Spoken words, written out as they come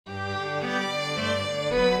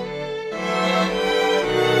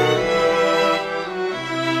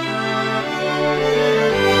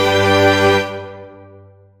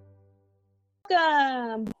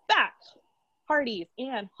Hardies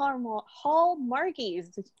and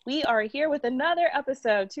Hallmarkies. We are here with another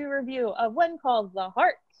episode to review of When Calls the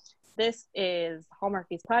Heart. This is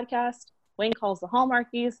Hallmarkies podcast. When Calls the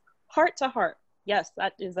Hallmarkies, heart to heart. Yes,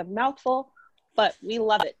 that is a mouthful, but we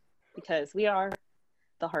love it because we are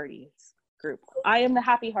the Hardies group. I am the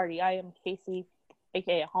Happy Hardy. I am Casey,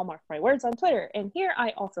 aka Hallmark My Words on Twitter. And here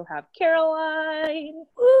I also have Caroline.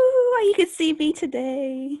 Ooh, you can see me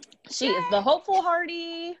today. She is the hopeful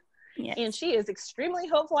Hardy. Yes. And she is extremely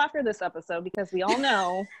hopeful after this episode because we all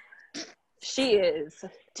know she is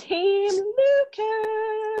Team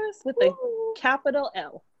Lucas with a capital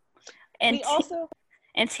L. And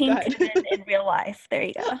Team Kevin in real life. There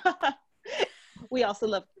you go. We also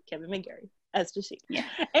love Kevin and Gary, as does she. Yeah.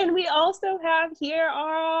 And we also have here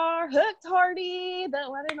our hooked Hardy, the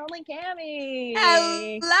one and only Cammie.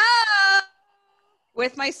 Hello!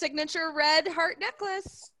 With my signature red heart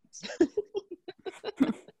necklace.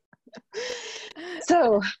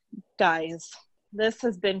 So, guys, this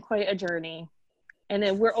has been quite a journey. And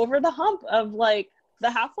then we're over the hump of like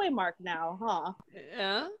the halfway mark now, huh?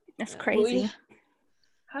 Yeah. That's crazy.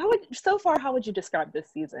 How would you describe this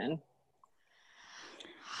season?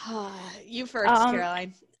 You first,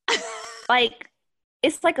 Caroline. Like,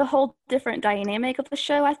 it's like a whole different dynamic of the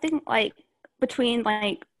show, I think, like between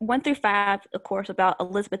like 1 through 5, of course, about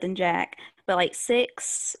Elizabeth and Jack, but like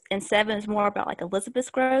 6 and 7 is more about like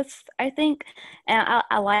Elizabeth's growth, I think. And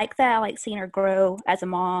I like that. I like seeing her grow as a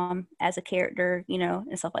mom, as a character, you know,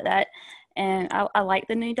 and stuff like that. And I like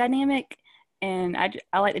the new dynamic, and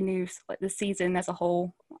I like the season as a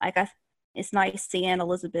whole. Like, it's nice seeing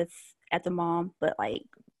Elizabeth as a mom, but like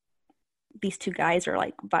these two guys are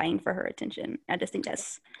like vying for her attention. I just think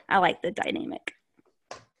I like the dynamic.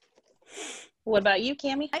 What about you,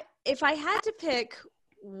 Cammie? If I had to pick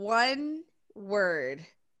one word,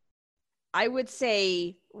 I would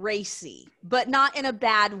say racy, but not in a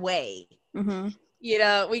bad way. Mm-hmm. You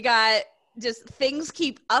know, we got just things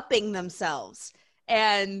keep upping themselves,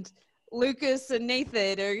 and Lucas and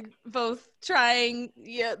Nathan are both trying.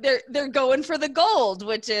 Yeah, they're going for the gold,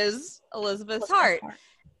 which is Elizabeth's heart.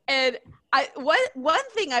 And one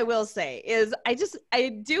thing I will say is I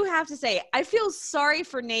do have to say I feel sorry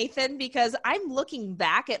for Nathan because I'm looking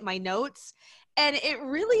back at my notes, and it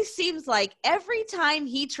really seems like every time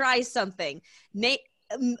he tries something,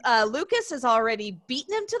 Lucas has already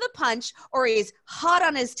beaten him to the punch, or he's hot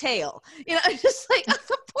on his tail. You know, just like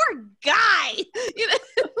the poor guy. You know,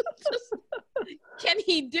 can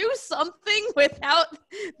he do something without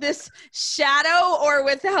this shadow, or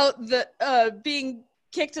without the being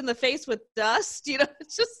kicked in the face with dust? You know,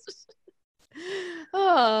 it's just.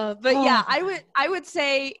 Yeah, I would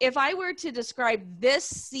say if I were to describe this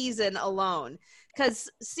season alone, because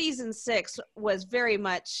season 6 was very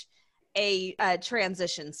much a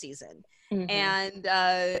transition season, and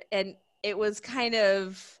it was kind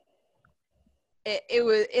of it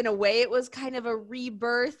was, in a way, it was kind of a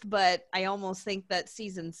rebirth, but I almost think that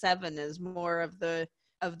season 7 is more of the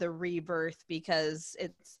rebirth because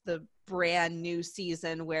it's the brand new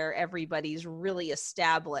season where everybody's really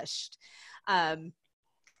established.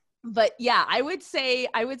 But yeah, I would say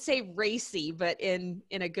racy, but in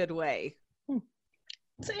a good way.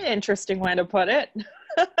 It's an interesting way to put it.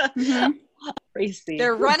 Mm-hmm. Racy.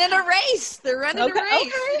 They're running a race. They're running a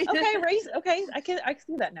race. Okay, race. Okay, I can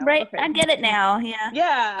see that now. Right, okay. I get it now. Yeah.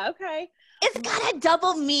 Yeah. Okay. It's got a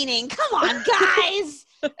double meaning. Come on, guys.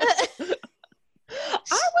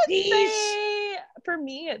 I would say, for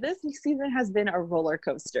me, this season has been a roller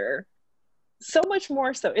coaster. So much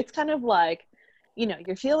more so. It's kind of like, you know,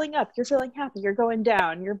 you're feeling up, you're feeling happy, you're going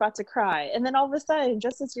down, you're about to cry. And then all of a sudden,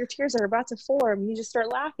 just as your tears are about to form, you just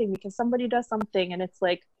start laughing because somebody does something, and it's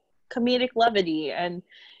like comedic levity. And,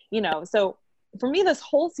 you know, so for me, this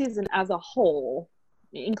whole season as a whole,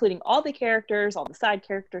 including all the characters, all the side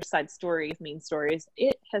characters, side stories, main stories,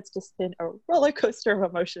 it has just been a roller coaster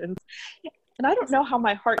of emotions. And I don't know how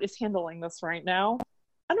my heart is handling this right now.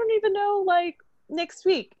 I don't even know, like, next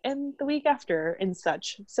week and the week after and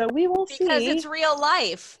such. So we will see. Because it's real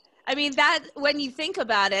life. I mean, that, when you think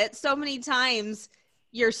about it, so many times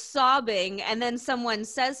you're sobbing and then someone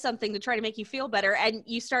says something to try to make you feel better and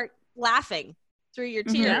you start laughing through your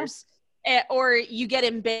tears. Or you get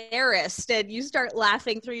embarrassed and you start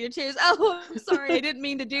laughing through your tears. Oh, I'm sorry, I didn't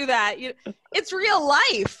mean to do that. It's real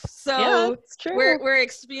life. So yeah, it's true. We're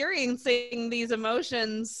experiencing these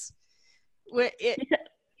emotions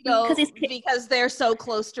because they're so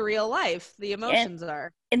close to real life. The emotions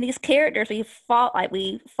are. And these characters, we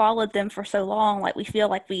followed them for so long. Like, we feel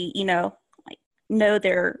like we, you know, like know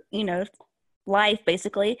their, you know, life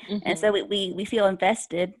basically. And so we feel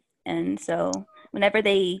invested. And so whenever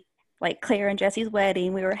they like Claire and Jesse's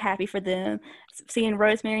wedding. We were happy for them. Seeing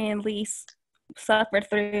Rosemary and Lise suffer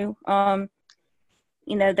through,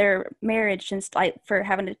 their marriage and like for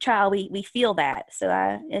having a child, we feel that.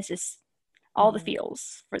 So it's just all the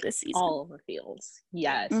feels for this season. All the feels,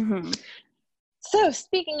 yes. Mm-hmm. So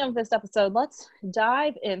speaking of this episode, let's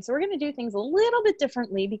dive in. So we're going to do things a little bit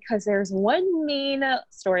differently because there's one main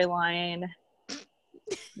storyline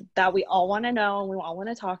that we all want to know and we all want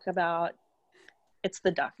to talk about. It's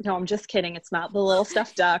the duck. No, I'm just kidding. It's not the little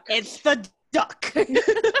stuffed duck. It's the duck.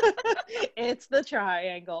 It's the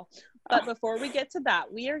triangle. But before we get to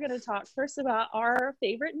that, we are going to talk first about our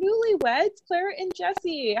favorite newlyweds, Claire and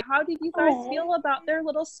Jesse. How did you guys feel about their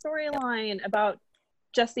little storyline about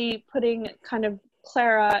Jesse putting kind of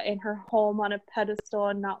Clara in her home on a pedestal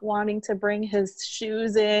and not wanting to bring his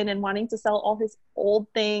shoes in and wanting to sell all his old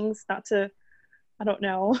things, I don't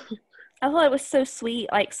know. I thought it was so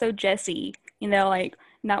sweet, like so Jesse, like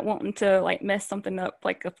not wanting to like mess something up,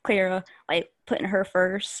 like of Clara, like putting her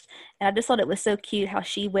first. And I just thought it was so cute how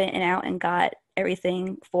she went out and got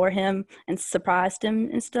everything for him and surprised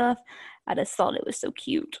him and stuff. I just thought it was so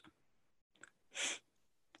cute.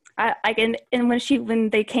 And when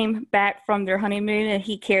they came back from their honeymoon and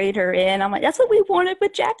he carried her in, I'm like, that's what we wanted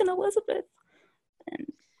with Jack and Elizabeth.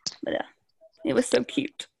 But it was so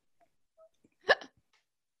cute.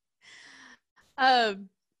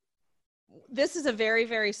 This is a very,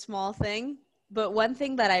 very small thing, but one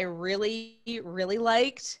thing that I really, really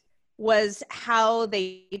liked was how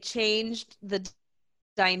they changed the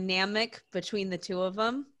dynamic between the two of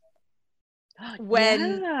them.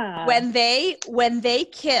 When they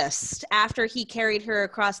kissed after he carried her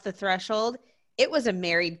across the threshold, it was a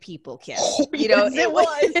married people kiss. Yes, it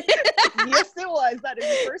was. Yes, it was. That is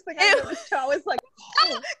the first thing I noticed. I was like,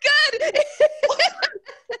 oh, good.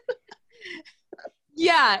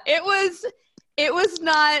 Yeah, it was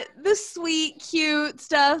not the sweet, cute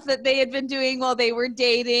stuff that they had been doing while they were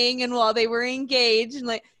dating and while they were engaged. And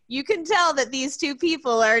like, you can tell that these two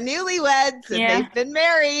people are newlyweds and they've been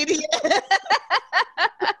married.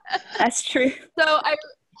 That's true. So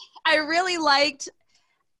I really liked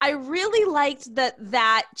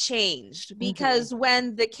that changed, because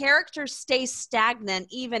when the characters stay stagnant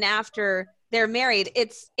even after they're married,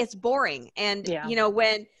 it's boring. And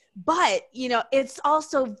but it's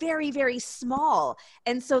also very, very small.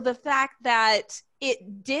 And so the fact that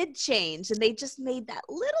it did change and they just made that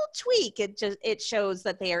little tweak, it shows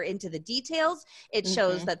that they are into the details. It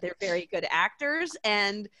shows that they're very good actors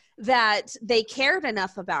and that they cared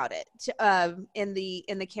enough about it in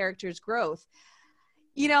the character's growth.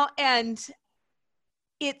 And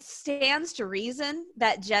it stands to reason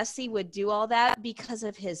that Jesse would do all that because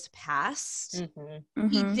of his past.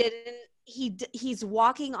 He's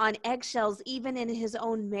walking on eggshells even in his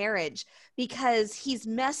own marriage because he's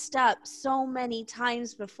messed up so many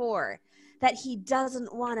times before that he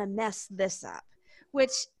doesn't want to mess this up,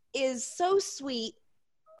 which is so sweet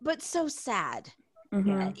but so sad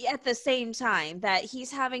at the same time, that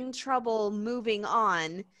he's having trouble moving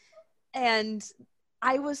on. And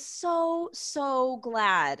I was so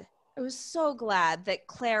glad. I was so glad that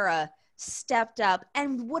Clara stepped up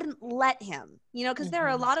and wouldn't let him, because there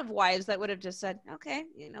are a lot of wives that would have just said, okay,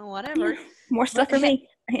 whatever. More stuff for me.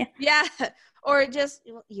 Yeah. Or just,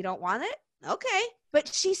 you don't want it? Okay. But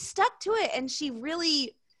she stuck to it, and she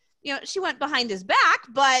really, she went behind his back,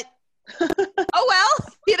 but oh well,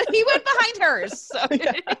 he went behind hers. So,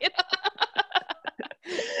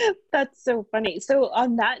 That's so funny. So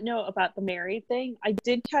on that note about the married thing, I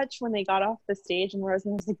did catch when they got off the stage and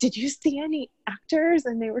Rosemary was like, did you see any actors?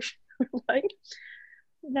 And they were like,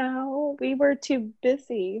 no, we were too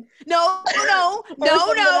busy. No.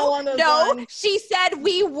 She said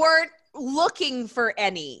we weren't looking for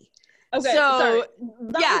any. Okay, so sorry.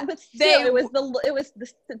 But still, it was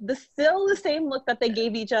still the same look that they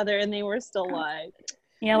gave each other, and they were still like,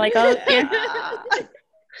 like,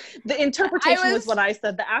 The interpretation was what I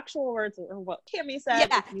said. The actual words were what Cammie said.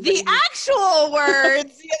 Yeah, the actual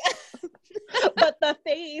words. But the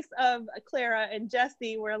face of Clara and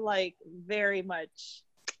Jesse were like very much,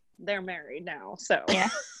 they're married now. So yeah,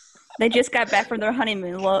 they just got back from their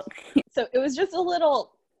honeymoon look. So it was just a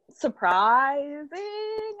little surprising,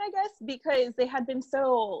 I guess, because they had been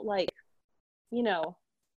so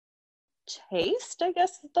chaste, I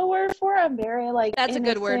guess is the word for it. I'm very that's a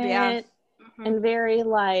good word, yeah. And very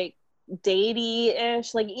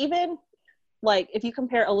datey-ish. Even if you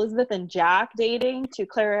compare Elizabeth and Jack dating to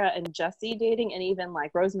Clara and Jesse dating, and even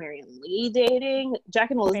Rosemary and Lee dating,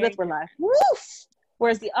 Jack and Elizabeth were like, woof!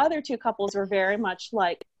 Whereas the other two couples were very much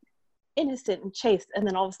innocent and chaste, and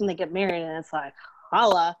then all of a sudden they get married and it's like,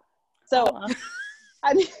 holla. So,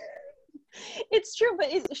 I mean, It's true,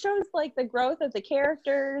 but it shows like the growth of the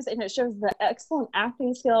characters, and it shows the excellent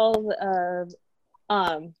acting skills of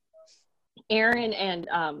Aaron and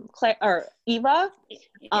Claire or Eva.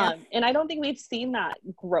 And I don't think we've seen that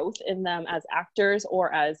growth in them as actors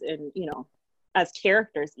or as in, as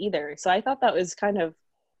characters either. So I thought that was kind of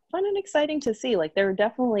fun and exciting to see. Like they're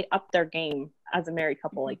definitely up their game as a married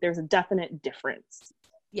couple. Like there's a definite difference.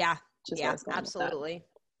 Yeah, absolutely.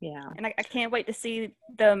 Yeah. And I can't wait to see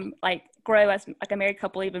them like grow as like a married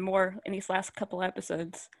couple even more in these last couple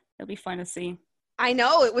episodes. It'll be fun to see. I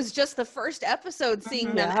know, it was just the first episode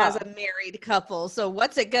seeing them as a married couple. So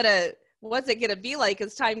what's it gonna be like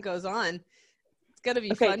as time goes on? It's gonna be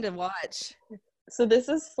fun to watch. So this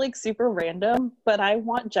is like super random, but I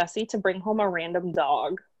want Jesse to bring home a random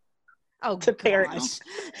dog. Oh, to parents.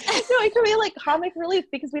 No, it could be like comic relief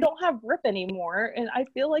because we don't have Rip anymore, and I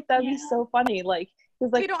feel like that'd be so funny. Like,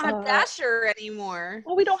 we don't have Dasher anymore.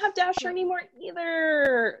 Well, we don't have Dasher anymore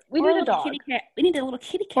either. We need a dog. Kitty cat. We need a little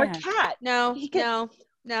kitty cat. Or cat. No cat.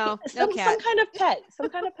 Some kind of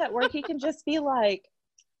pet where he can just be like,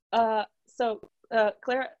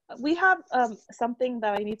 Claire, we have something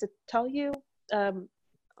that I need to tell you.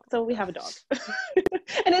 So we have a dog.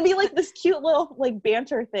 And it'd be like this cute little like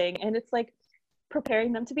banter thing, and it's like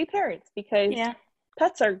preparing them to be parents because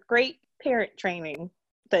pets are great parent training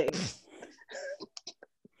things.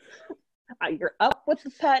 You're up with the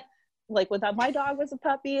pet. Like when my dog was a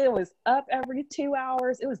puppy, it was up every 2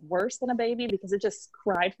 hours. It was worse than a baby because it just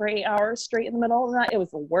cried for 8 hours straight in the middle of the night. It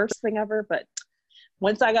was the worst thing ever. But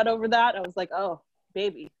once I got over that, I was like, oh,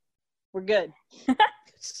 baby, we're good.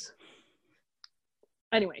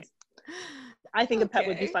 Anyways, I think a pet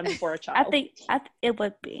would be fun for a child. I think it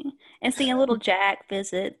would be. And seeing a little Jack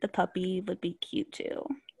visit the puppy would be cute too.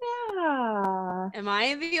 Yeah. Am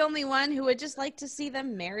I the only one who would just like to see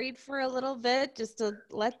them married for a little bit, just to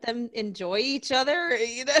let them enjoy each other?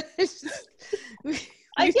 Yeah,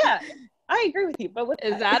 I agree with you. But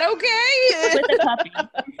is that okay? With a puppy.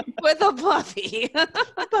 With a puppy.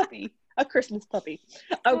 A puppy. A Christmas puppy.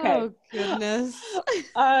 Okay. Oh, goodness.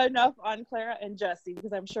 Enough on Clara and Jesse,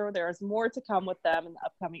 because I'm sure there's more to come with them in the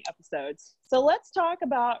upcoming episodes. So let's talk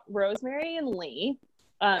about Rosemary and Lee.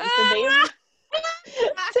 So they've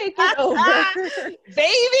taken over.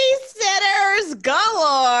 Babysitters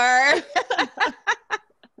galore.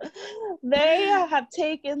 They have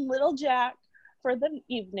taken little Jack for the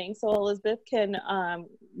evening so Elizabeth can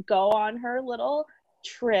go on her little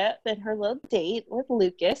trip and her little date with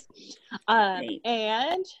Lucas,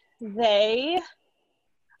 and they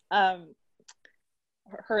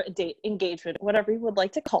her date engagement, whatever you would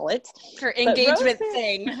like to call it, her engagement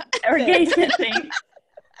thing.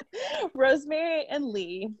 Rosemary and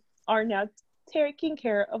Lee are now taking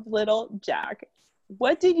care of little Jack.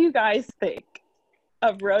 What did you guys think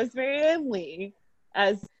of Rosemary and Lee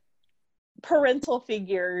as parental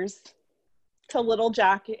figures to little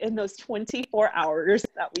Jack in those 24 hours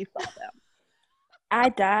that we saw them? I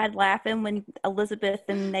died laughing when Elizabeth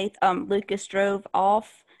and Lucas drove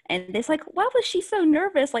off, and it's like, why was she so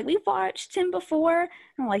nervous? Like, we've watched him before.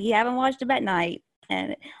 I'm like, you haven't watched him at night.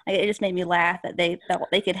 And it just made me laugh that they thought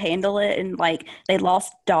they could handle it, and like they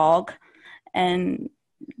lost dog, and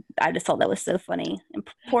I just thought that was so funny. And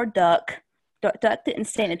poor Duck didn't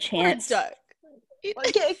stand a chance. Poor Duck.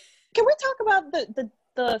 Okay, can we talk about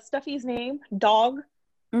the Stuffy's name? Dog?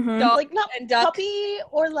 Mm-hmm. Dog like not and Duck. Puppy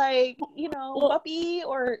or like, Puppy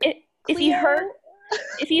or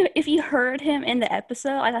if you heard him in the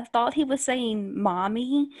episode, like, I thought he was saying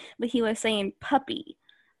mommy, but he was saying puppy.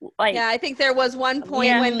 Like, yeah, I think there was one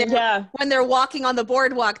point when they're walking on the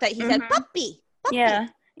boardwalk that he said puppy. Yeah.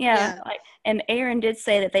 Like, and Aaron did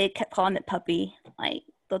say that they kept calling it puppy. Like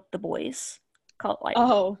the boys called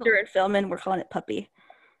during filming, we're calling it puppy.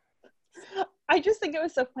 I just think it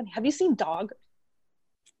was so funny. Have you seen Dog?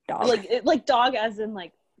 Dog. Like dog as in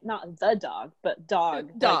like not the dog, but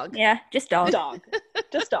dog. Dog. Yeah, just dog. Dog.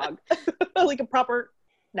 Just dog. Like a proper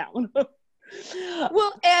noun.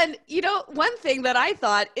 Well, and one thing that I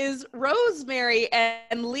thought is Rosemary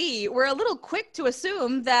and Lee were a little quick to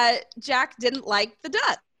assume that Jack didn't like the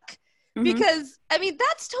duck. Mm-hmm. Because, I mean,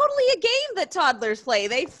 that's totally a game that toddlers play.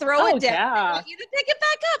 They throw it down. Yeah. They want you to pick it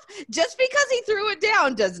back up. Just because he threw it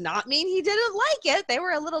down does not mean he didn't like it. They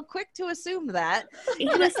were a little quick to assume that. He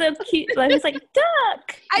was so cute. Like, he was like,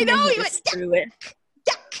 duck. I know. He went, threw it.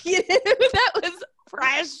 Duck. That was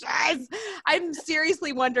precious. I'm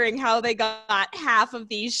seriously wondering how they got half of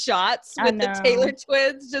these shots with the Taylor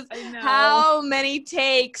twins. Just how many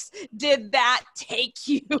takes did that take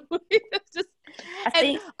you?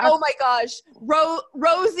 Oh my gosh,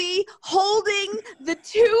 Rosie holding the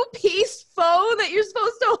 2-piece phone that you're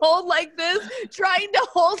supposed to hold like this, trying to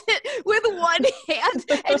hold it with one hand,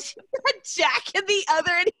 and she got Jack in the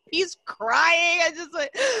other, and he's crying. I just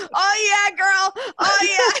like, oh yeah, girl,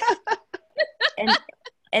 oh yeah.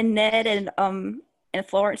 and Ned and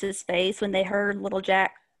Florence's face when they heard little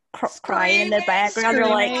Jack crying in the background, they're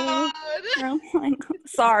like,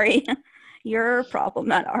 sorry, your problem,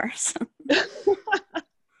 not ours.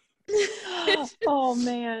 Oh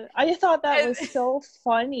man, I thought that was so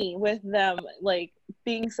funny with them like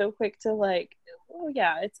being so quick to like, oh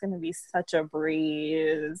yeah, it's gonna be such a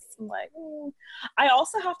breeze. I'm like, I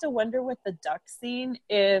also have to wonder with the duck scene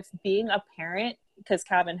if being a parent, because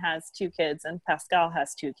Kevin has 2 kids and Pascal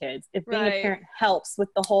has 2 kids, if being a parent helps with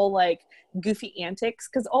the whole like goofy antics,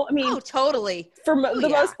 because totally, for the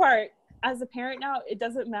most part, as a parent now, it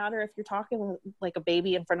doesn't matter if you're talking like a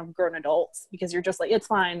baby in front of grown adults, because you're just like, it's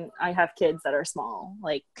fine, I have kids that are small,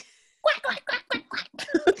 like, quack, quack, quack, quack, quack.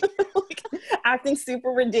 Like, acting super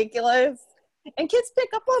ridiculous, and kids pick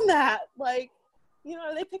up on that, like, you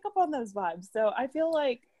know, they pick up on those vibes. So I feel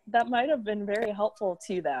like that might have been very helpful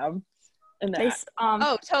to them in that.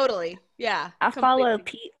 Totally, yeah. I follow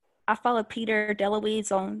Peter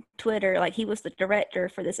DeLuise on Twitter. Like, he was the director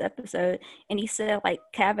for this episode, and he said like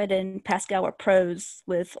Kevin and Pascal were pros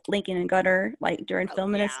with Lincoln and Gunnar, like during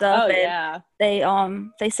filming and stuff. They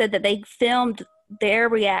said that they filmed their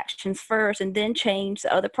reactions first and then changed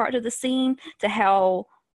the other part of the scene to how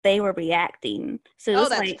they were reacting. So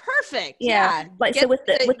that's like, perfect. Yeah. Like, so with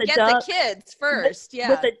the duck, the kids first.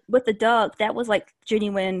 With the duck, that was like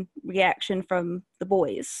genuine reaction from the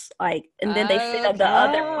boys. Like, and then they filmed the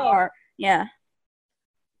other part. Yeah.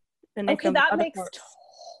 Then they that makes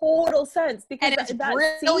total sense, because and it's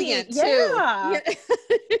brilliant too.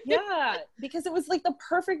 Yeah, because it was like the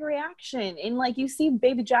perfect reaction, and like you see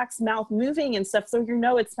baby Jack's mouth moving and stuff, so you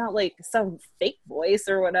know it's not like some fake voice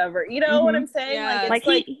or whatever, you know what I'm saying? Yeah. Like, it's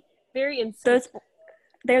like very instant.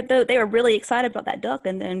 They were really excited about that duck,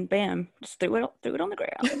 and then bam, just threw it on the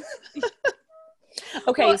ground.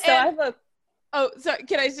 Okay, so I have sorry,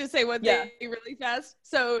 can I just say one thing really fast?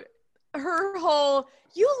 So her whole,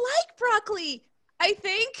 you like broccoli, I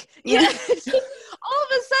think. Yeah. All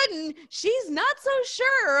of a sudden, she's not so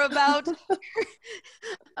sure about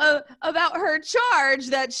her charge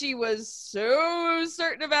that she was so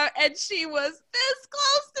certain about, and she was this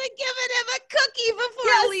close to giving him a cookie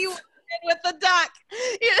before Lee went in with the duck.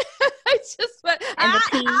 I just went,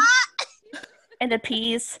 and the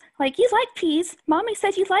peas. Like, you like peas. Mommy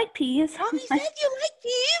said you like peas. Mommy said you like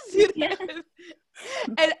peas. Yeah.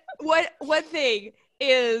 And one thing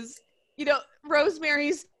is, you know,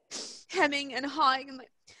 Rosemary's hemming and hawing and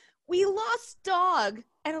like, we lost dog.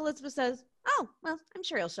 And Elizabeth says, oh, well, I'm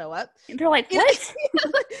sure he'll show up. And they're like, what? No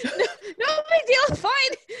big deal,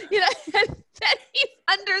 fine. You know, and then he's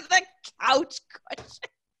under the couch cushion.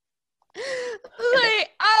 Like,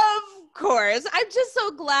 of course. I'm just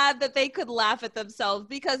so glad that they could laugh at themselves,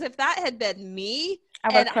 because if that had been me I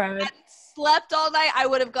would have cried. I slept all night, I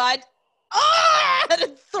would have gone,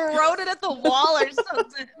 and thrown it at the wall or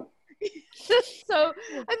something. So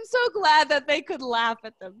I'm so glad that they could laugh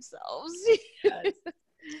at themselves. Yes.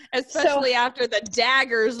 Especially after the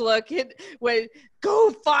daggers look, when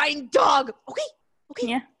go find dog. Okay.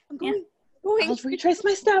 Yeah. I'm going. I'll retrace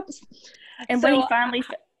my steps. And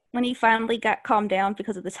when he finally got calmed down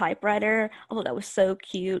because of the typewriter, I thought that was so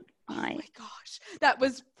cute. Oh my gosh, that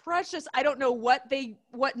was precious. I don't know what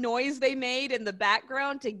noise they made in the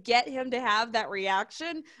background to get him to have that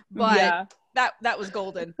reaction, but that was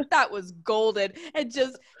golden. That was golden. And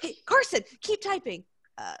just, hey, Carson, keep typing.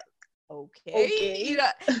 Okay. You know,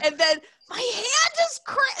 and then my hand is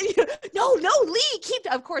no, Lee, keep.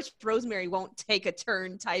 Of course, Rosemary won't take a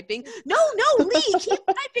turn typing. No, Lee, keep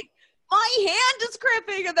typing. My hand is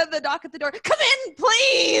cramping, and then the knock at the door. Come in,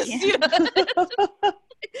 please. Yeah. You know?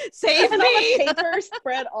 Save and me. all the paper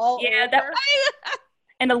spread all over.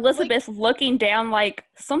 And Elizabeth looking down like,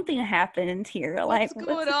 something happened here. What's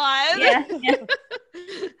going on? Yeah.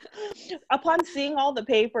 Upon seeing all the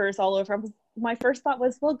papers all over, my first thought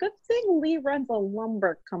was, well, good thing Lee runs a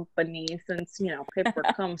lumber company, since, you know, paper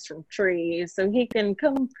comes from trees, so he can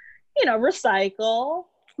come, you know, recycle,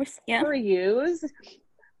 reuse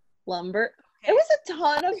lumber. It was a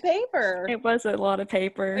ton of paper. It was a lot of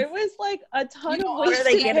paper. It was like a ton of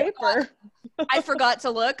wasted paper. I forgot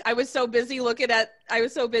to look. I was so busy looking at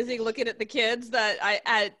the kids that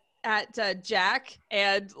at Jack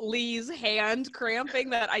and Lee's hand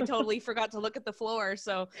cramping that I totally forgot to look at the floor.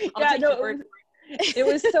 So I'll take your word for it. It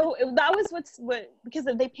was so, that was what, because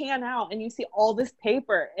they pan out and you see all this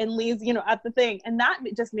paper and Lee's, you know, at the thing. And that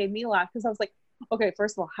just made me laugh because I was like, okay,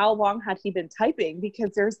 first of all, how long had he been typing? Because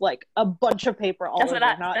there's like a bunch of paper all over,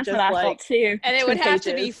 not that's just what I like thought too. And it would have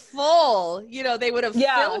to be full. You know, they would have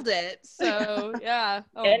filled it. So yeah.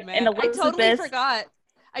 Oh and man, I totally forgot.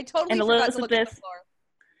 I totally forgot to look at the floor.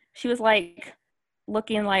 She was like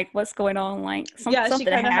looking like, what's going on? Like yeah, something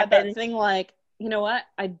she kind of had happened. that thing like, you know what?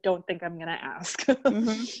 I don't think I'm gonna ask.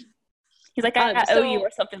 Mm-hmm. He's like, I owe you or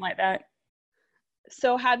something like that.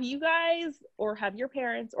 So have you guys, or have your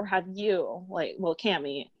parents, or have you, like, well,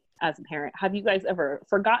 Cammie as a parent, have you guys ever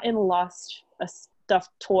forgotten, lost a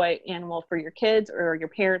stuffed toy animal for your kids, or your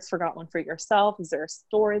parents forgot one for yourself? Is there a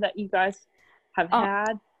story that you guys have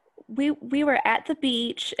had? We were at the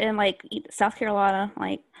beach in like South Carolina,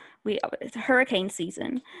 like it's hurricane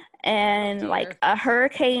season, and like a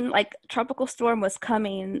hurricane, like tropical storm was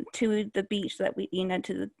coming to the beach that we, you know,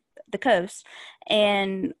 to the coast,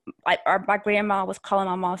 and like my grandma was calling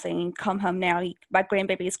my mom saying, come home now, my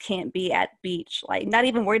grandbabies can't be at beach, like not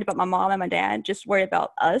even worried about my mom and my dad, just worried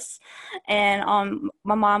about us. And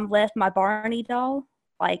my mom left my Barney doll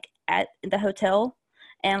like at the hotel,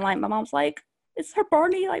 and like my mom's like, it's her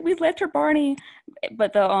Barney, like we left her Barney,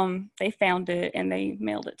 but they found it and they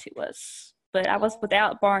mailed it to us. But I was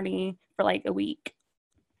without Barney for like a week.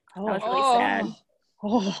 I was really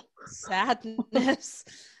sad. Sadness.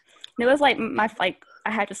 It was like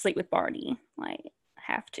I had to sleep with Barney, like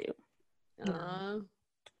have to.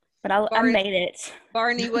 But I made it.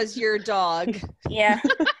 Barney was your dog. Yeah.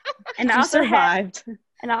 And I also survived.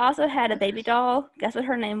 And I also had a baby doll. Guess what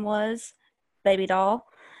her name was? Baby doll.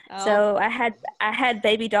 Oh. So I had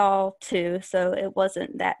baby doll too, so it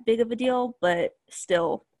wasn't that big of a deal, but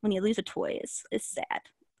still, when you lose a toy, it's sad.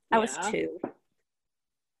 I was 2.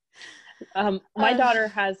 My daughter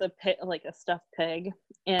has a stuffed pig,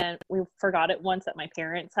 and we forgot it once at my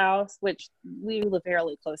parents' house, which we live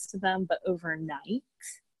fairly close to them, but overnight,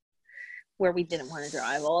 where we didn't want to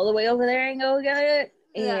drive all the way over there and go get it.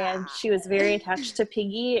 And she was very attached to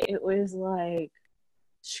Piggy. It was like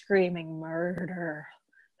screaming murder.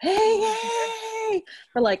 Hey,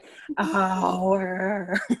 for like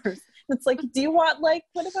hours. It's like, do you want, like,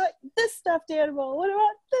 what about this stuffed animal? What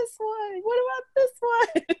about this one? What about this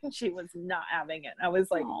one? And she was not having it. I was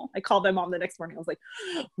like, I called my mom the next morning. I was like,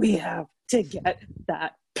 we have to get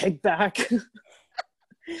that pig back. It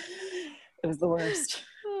was the worst.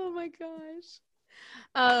 Oh my gosh.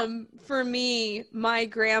 For me, my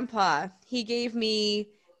grandpa, he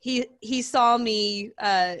saw me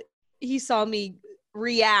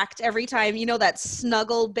react every time, you know, that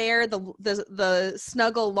Snuggle bear, the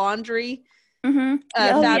Snuggle laundry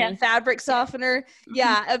fabric softener.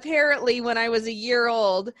 Yeah, apparently when I was a year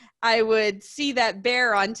old, I would see that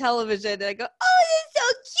bear on television and I go, oh, it's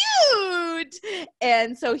so cute.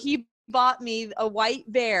 And so he bought me a white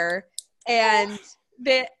bear, and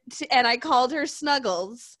I called her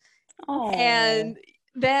Snuggles. Aww. And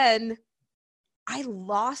then I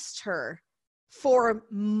lost her for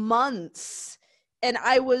months. And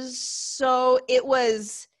I was it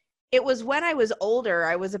was when I was older.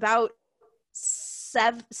 I was about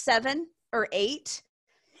 7 or 8.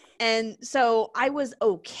 And so I was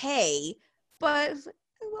okay, but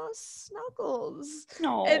I lost Snuggles.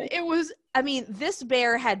 No. And it was, I mean, this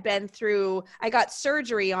bear had been through, I got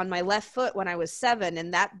surgery on my left foot when I was 7,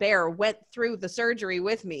 and that bear went through the surgery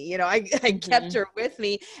with me. You know, I kept her with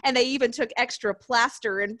me, and they even took extra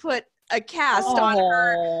plaster and put a cast on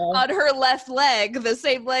her left leg, the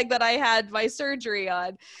same leg that I had my surgery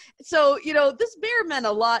on. So, you know, this bear meant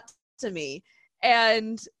a lot to me,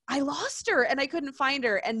 and I lost her and I couldn't find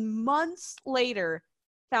her, and months later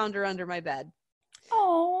found her under my bed.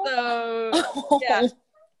 Oh. So yeah.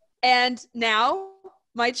 And now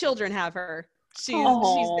my children have her.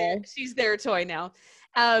 She's their toy now.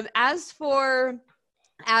 As for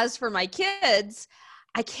my kids,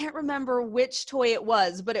 I can't remember which toy it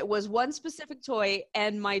was, but it was one specific toy,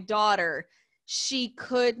 and my daughter, she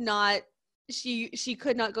could not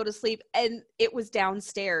go to sleep, and it was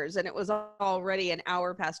downstairs, and it was already an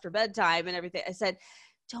hour past her bedtime and everything. I said,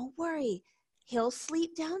 don't worry, he'll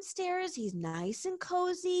sleep downstairs. He's nice and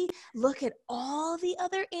cozy. Look at all the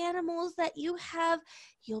other animals that you have.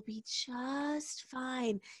 You'll be just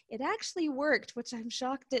fine. It actually worked, which I'm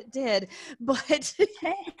shocked it did, but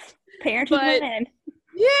parenting win.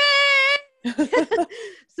 Yay!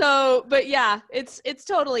 So, but yeah, it's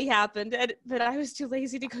totally happened, but I was too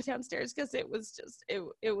lazy to go downstairs because it was just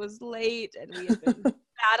it was late, and we had been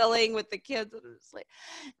battling with the kids, and it was like,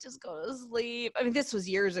 just go to sleep. I mean, this was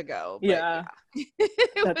years ago. But yeah.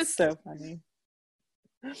 That's so funny.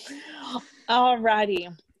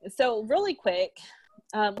 Alrighty. So really quick,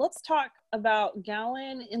 let's talk about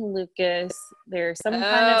Gowan and Lucas. There's some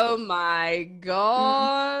kind Oh of my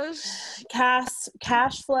gosh.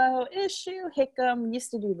 cash flow issue. Hickam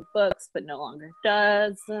used to do the books, but no longer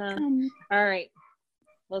does. All right.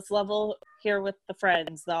 Let's level here with the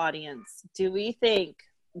friends, the audience. Do we think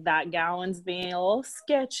that Gowan's being a little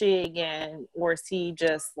sketchy again, or is he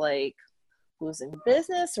just like losing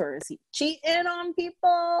business, or is he cheating on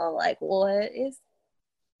people? Like, what is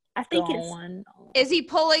I think going it's. on? Is he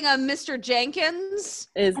pulling a Mr. Jenkins?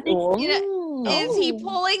 Is I think- Is he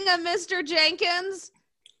pulling a Mr. Jenkins?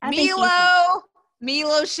 I think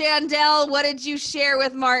Milo Chandel, what did you share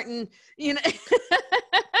with Martin? You know,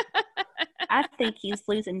 I think he's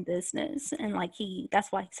losing business, and like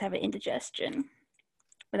that's why he's having indigestion.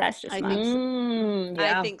 But that's just I my.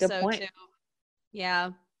 Yeah, I think good so point. too.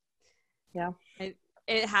 Yeah. Yeah.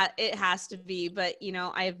 It has to be, but you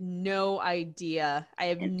know, I have no idea.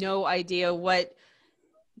 What,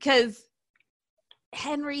 because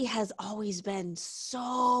Henry has always been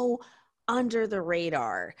so under the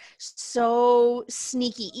radar, so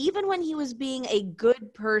sneaky. Even when he was being a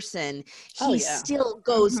good person, he still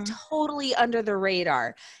goes totally under the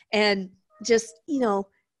radar and just, you know,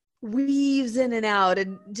 weaves in and out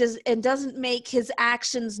and doesn't make his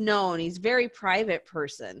actions known. He's a very private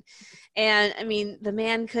person. And I mean, the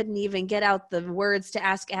man couldn't even get out the words to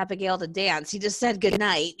ask Abigail to dance. He just said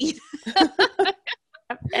goodnight.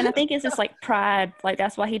 And I think it's just like pride. Like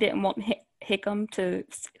that's why he didn't want Hickam to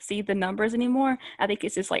see the numbers anymore. I think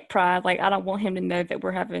it's just like pride. Like I don't want him to know that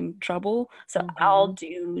we're having trouble, so I'll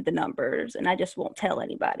do the numbers, and I just won't tell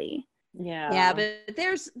anybody. Yeah, but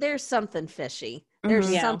there's something fishy.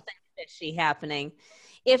 There's something fishy happening.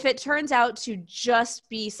 If it turns out to just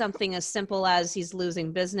be something as simple as he's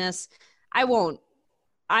losing business, I won't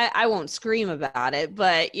scream about it,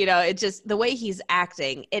 but you know, it just, the way he's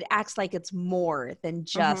acting, it acts like it's more than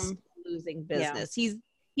just losing business. He's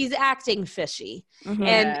acting fishy.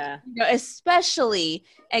 And you know, especially,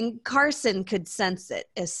 and Carson could sense it,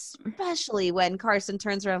 especially when Carson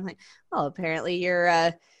turns around like, oh, apparently you're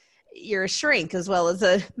a shrink as well as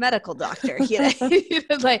a medical doctor. You know,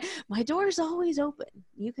 like, my door's always open.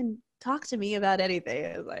 You can talk to me about anything.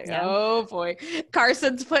 It's like, oh boy,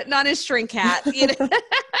 Carson's putting on his shrink hat. You know?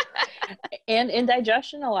 And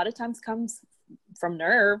indigestion a lot of times comes from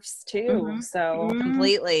nerves too. So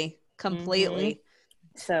completely.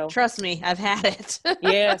 So trust me, I've had it.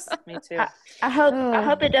 Yes, me too. I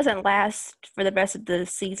hope it doesn't last for the rest of the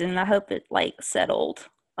season. I hope it like settled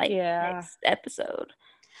like next episode.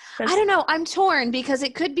 I don't know. I'm torn because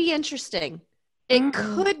it could be interesting. It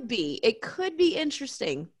could be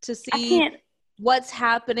interesting to see what's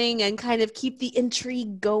happening and kind of keep the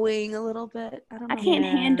intrigue going a little bit. I don't know. I can't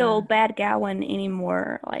handle bad Gowan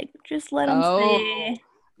anymore. Like, just let him stay.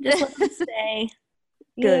 Just let him stay.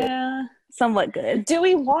 Good. Yeah. Somewhat good. Do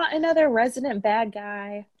we want another resident bad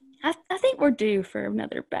guy? I think we're due for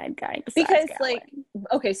another bad guy because Gowan. Like,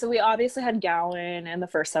 okay, so we obviously had Gowan in the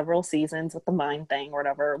first several seasons with the mine thing or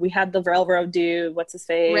whatever. We had the railroad dude, what's his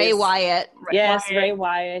face? Ray Wyatt. Ray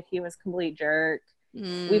Wyatt. He was a complete jerk.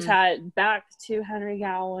 We've had back to Henry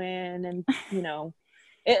Gowan, and you know,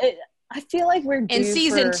 I feel like we're due in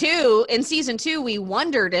season two. We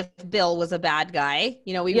wondered if Bill was a bad guy.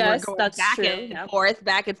 You know, we were going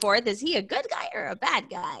back and forth. Is he a good guy or a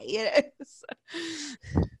bad guy?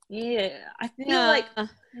 Yeah, I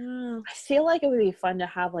feel like it would be fun to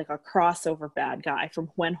have like a crossover bad guy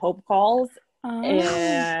from When Hope Calls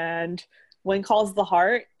and When Calls the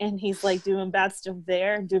Heart, and he's like doing bad stuff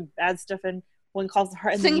there and doing bad stuff in When Calls the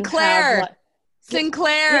Heart. And Sinclair.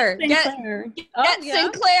 Sinclair. Get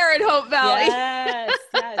Sinclair in Hope Valley. Yes.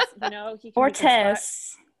 You know, he can or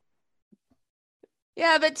Tess.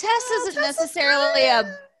 Yeah, but Tess isn't necessarily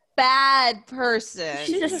a bad person.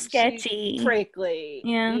 She's just sketchy. She's prickly.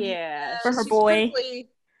 Yeah. For her boy. Prickly.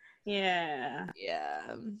 Yeah.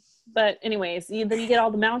 But anyways, then you get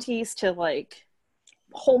all the Mounties to like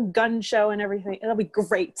whole gun show and everything. It'll be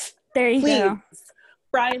great. There you go.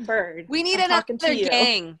 Brian Bird. We need another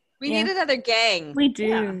gang. We need another gang. We do.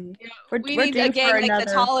 Yeah. We need a gang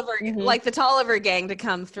like the Tolliver gang to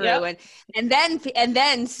come through, and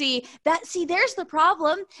then see there's the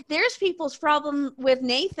problem. There's people's problem with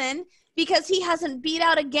Nathan because he hasn't beat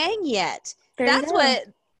out a gang yet. That's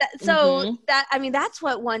what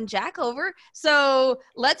won Jack over. So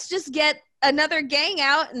let's just get another gang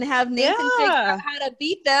out and have Nathan figure out how to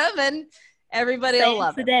beat them, and everybody will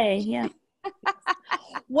love it. Today, yeah.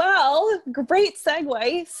 Well, great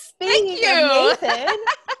segue. Speaking of Nathan,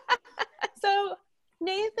 so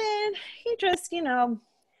Nathan, he just, you know,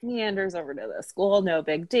 meanders over to the school. No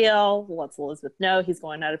big deal. Lets Elizabeth know he's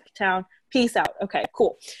going out of town. Peace out. Okay,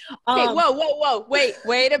 cool. Okay, whoa.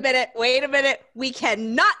 Wait a minute. We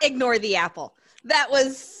cannot ignore the apple. That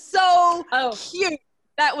was so cute.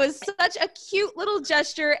 That was such a cute little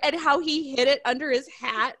gesture, and how he hid it under his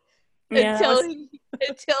hat until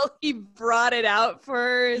he brought it out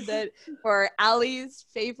for Allie's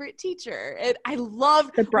favorite teacher. And I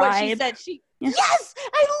loved what she said. Yes,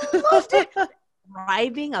 I loved it.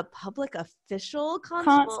 Bribing a public official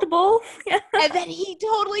constable. And then he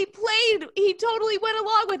totally went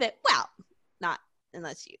along with it. Well, not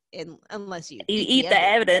unless you eat the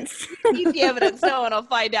evidence. Eat the evidence. No one will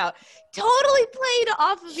find out. Totally played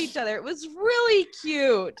off of each other. It was really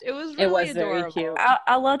cute. It was adorable. Very cute.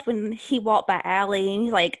 I loved when he walked by Allie and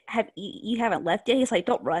he's like, you haven't left yet? He's like,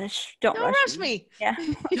 don't rush me. Yeah.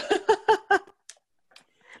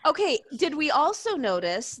 Okay, did we also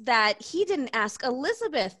notice that he didn't ask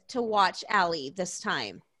Elizabeth to watch Allie this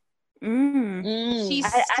time? I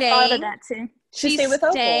thought of that too. She's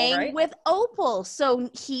staying with Opal, so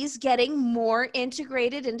he's getting more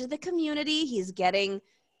integrated into the community. He's getting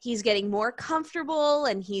more comfortable,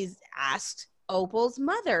 and he's asked Opal's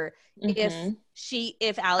mother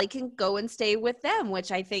if Allie can go and stay with them,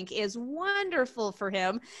 which I think is wonderful for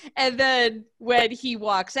him. And then when he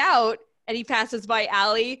walks out and he passes by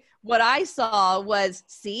Allie, what I saw was,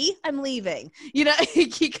 see, I'm leaving. You know,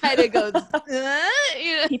 he kind of goes, you know?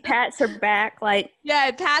 He pats her back like. Yeah,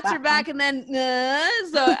 he pats her back and then,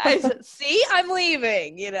 so I said, see, I'm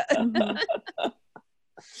leaving, you know.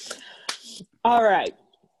 All right.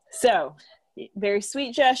 So, very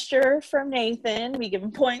sweet gesture from Nathan. We give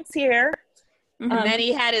him points here. And then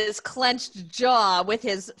he had his clenched jaw with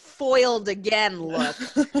his foiled again look.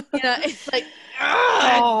 You know, it's like,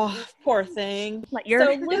 oh, poor thing.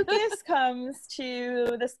 So Lucas comes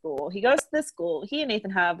to the school. He goes to the school. He and Nathan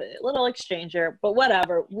have a little exchange here, but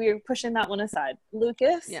whatever. We're pushing that one aside.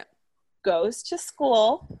 Lucas goes to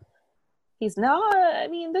school. He's not, I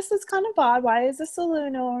mean, this is kind of odd. Why is a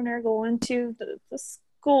saloon owner going to the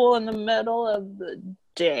school in the middle of the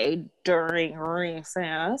day during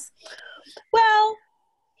recess? Well,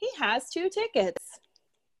 he has 2 tickets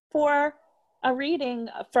for a reading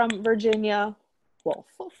from Virginia Woolf.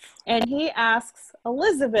 And he asks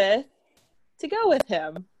Elizabeth to go with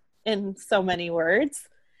him, in so many words.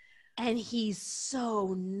 And he's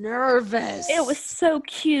so nervous. It was so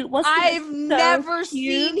cute. I've never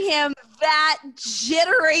seen him that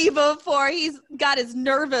jittery before. He's got his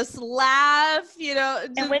nervous laugh, you know.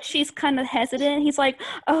 And when she's kind of hesitant, he's like,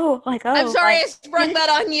 oh. I'm sorry I sprung that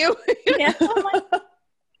on you. Yeah.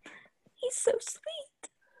 He's so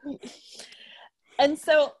sweet. And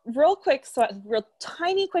so real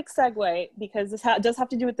tiny quick segue, because this does have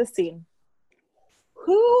to do with this scene.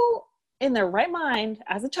 Who in their right mind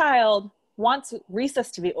as a child wants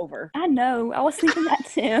recess to be over? I know. I was thinking that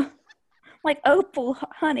too. Like, Opal,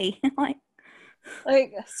 honey.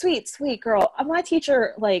 like sweet girl. My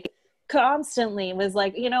teacher constantly was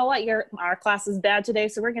like, you know what, our class is bad today,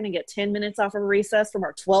 so we're going to get 10 minutes off of recess from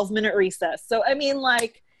our 12-minute recess. So I mean,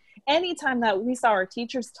 anytime that we saw our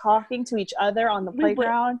teachers talking to each other on the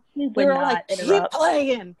playground, we were like, keep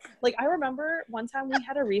playing. I remember one time we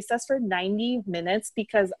had a recess for 90 minutes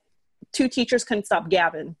because 2 teachers couldn't stop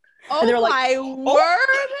gabbing. Oh, and they were like, my word!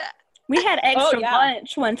 We had extra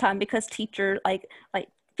lunch one time because teacher,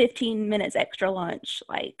 15 minutes extra lunch.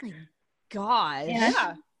 God.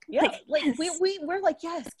 Yeah. We're like,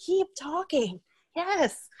 yes, keep talking.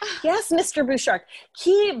 Yes, Mr. Bouchard.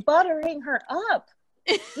 Keep buttering her up.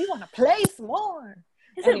 We want to play some more.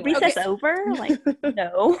 Is it recess over?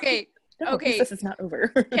 No. Okay. Recess is not over.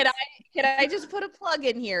 Can I just put a plug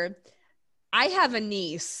in here? I have a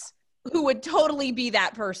niece who would totally be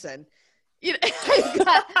that person. You know,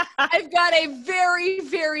 I've got a very,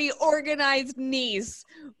 very organized niece.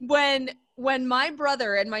 When my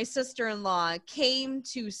brother and my sister-in-law came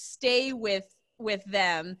to stay with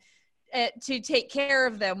them to take care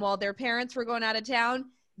of them while their parents were going out of town,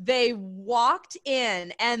 they walked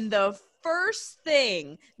in, and the first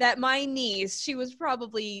thing that my niece, she was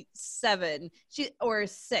probably 7 or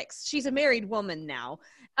 6. She's a married woman now.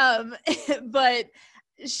 But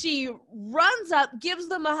she runs up, gives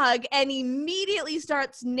them a hug, and immediately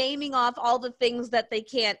starts naming off all the things that they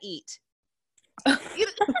can't eat.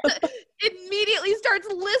 Immediately starts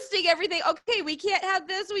listing everything. Okay, we can't have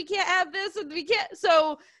this, we can't have this, and we can't.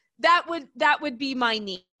 So that would be my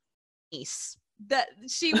niece. That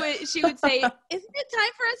she would say, isn't it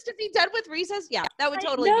time for us to be done with recess? Yeah, that would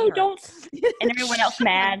totally be her. Don't. And everyone else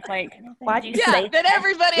mad, why'd you say then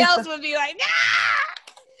everybody else would be like,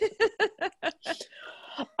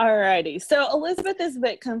 nah! Alrighty. So Elizabeth is a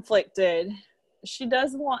bit conflicted. She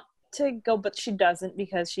does want to go, but she doesn't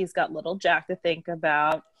because she's got little Jack to think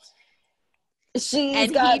about. He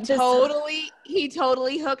totally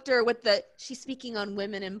hooked her with she's speaking on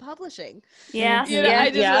women in publishing. Yeah. You know, I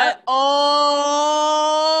just went, oh,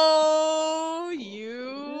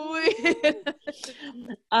 you.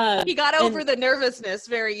 He got over the nervousness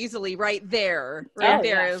very easily right there.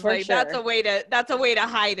 It's like, sure. that's a way to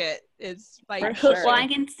hide it. It's like hook,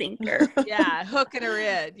 line, and sinker. Yeah, hooking her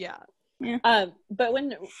in. Yeah. But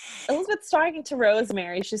when Elizabeth's talking to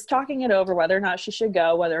Rosemary, she's talking it over whether or not she should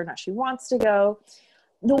go, whether or not she wants to go.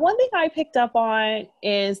 The one thing I picked up on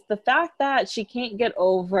is the fact that she can't get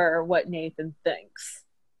over what Nathan thinks.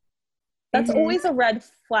 That's always a red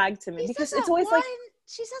flag to me, because it's always like,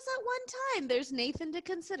 she says that one time. There's Nathan to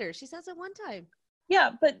consider. She says it one time.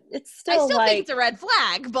 Yeah, but it's still, I still think it's a red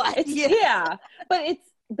flag, but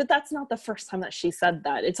but that's not the first time that she said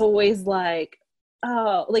that. It's always like,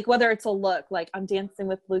 oh, like whether it's a look, like I'm dancing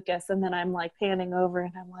with Lucas and then I'm like panning over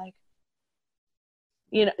and I'm like,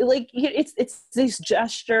 you know, like it's these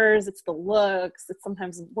gestures, it's the looks, it's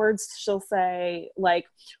sometimes words she'll say, like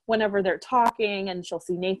whenever they're talking and she'll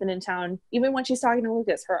see Nathan in town, even when she's talking to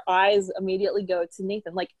Lucas, her eyes immediately go to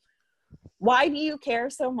Nathan. Like, why do you care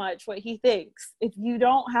so much what he thinks if you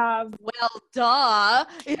don't have... Well, duh.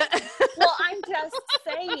 Well, I'm just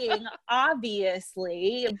saying,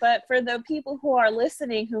 obviously, but for the people who are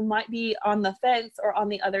listening who might be on the fence or on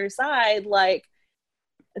the other side, like,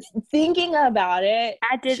 thinking about it,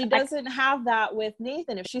 she doesn't have that with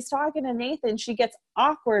Nathan. If she's talking to Nathan, she gets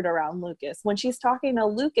awkward around Lucas. When she's talking to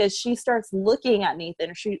Lucas, she starts looking at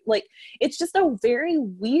Nathan. It's just a very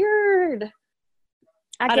weird...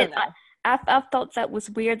 I don't know. I thought that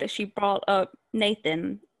was weird that she brought up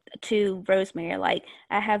Nathan to Rosemary. Like,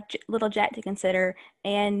 I have little Jack to consider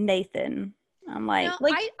and Nathan. I'm like, no,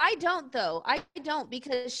 I don't though. I don't,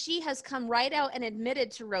 because she has come right out and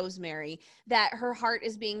admitted to Rosemary that her heart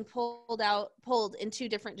is being pulled in two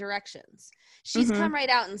different directions. She's come right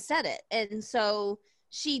out and said it. And so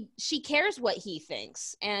she cares what he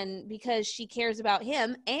thinks, and because she cares about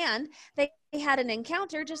him, and they had an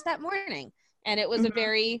encounter just that morning. And it was a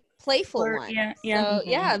very playful one.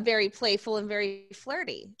 Yeah, very playful and very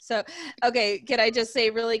flirty. So, okay, can I just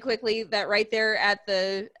say really quickly that right there at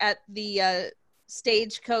the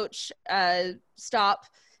stagecoach stop,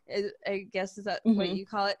 I guess is that what you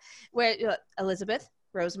call it? Where Elizabeth,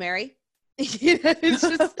 Rosemary, it's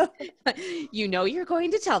just, you're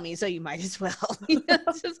going to tell me, so you might as well.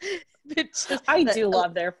 I do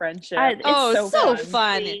love their friendship. It's so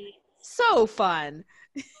fun. So fun.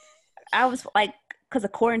 I was like, because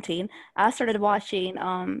of quarantine, I started watching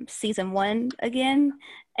season 1 again,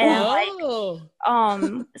 and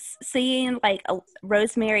seeing like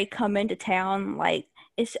Rosemary come into town, like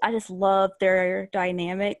I just love their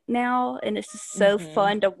dynamic now, and it's just so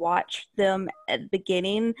fun to watch them at the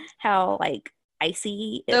beginning, how like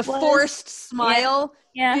icy it was. Forced smile.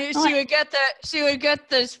 Yeah. She would get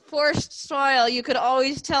this forced smile. You could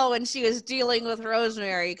always tell when she was dealing with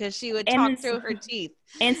Rosemary, because she would talk through her teeth.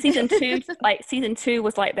 And season 2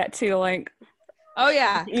 was like that too. Like, oh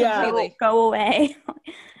yeah, completely. Go away.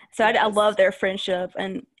 So I love their friendship,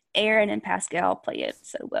 and Aaron and Pascal play it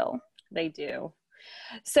so well. They do.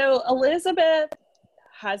 So Elizabeth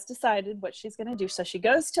has decided what she's going to do. So she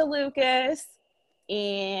goes to Lucas,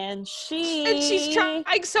 and she's trying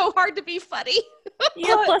so hard to be funny.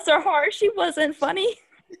 Yeah, bless her heart, she wasn't funny.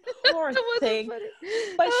 Poor thing.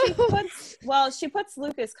 But she puts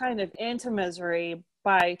Lucas kind of into misery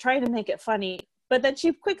by trying to make it funny, but then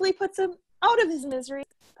she quickly puts him out of his misery,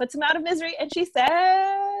 and she says,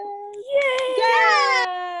 "Yay!"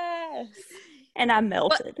 Yes! And I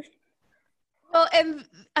melted. Well, and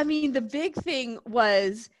I mean, the big thing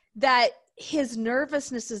was that his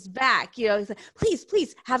nervousness is back. You know, he's like,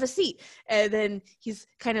 please have a seat. And then he's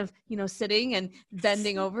kind of, sitting and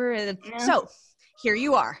bending over. And so here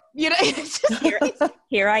you are. You know, it's just,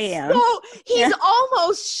 here I am. So he's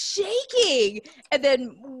almost shaking. And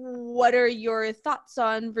then, what are your thoughts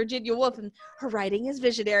on Virginia Woolf? And her writing is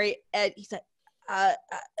visionary. And he's like, I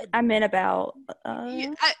meant about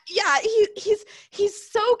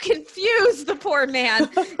he's so confused, the poor man.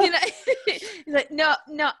 He's like, no,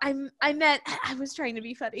 I meant, I was trying to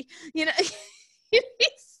be funny, he's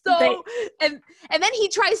so and then he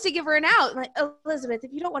tries to give her an out, like, Elizabeth,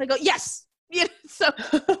 if you don't want to go, yes, so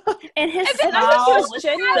and his smile was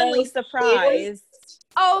genuinely surprised.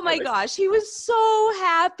 Oh my gosh, he was so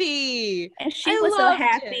happy, and she was so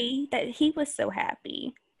happy that he was so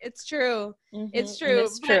happy. It's true. Mm-hmm. It's true.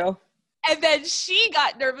 It's true. And then she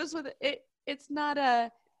got nervous with it. It's not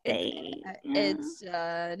a date. It's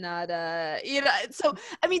not so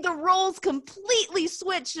I mean the roles completely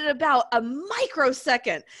switched in about a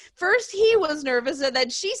microsecond. First he was nervous and then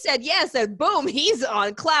she said yes and boom, he's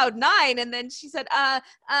on cloud 9, and then she said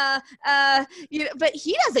but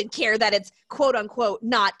he doesn't care that it's quote unquote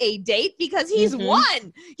not a date because he's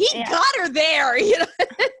won. He got her there,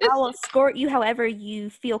 I will escort you however you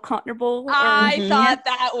feel comfortable. I thought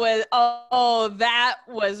that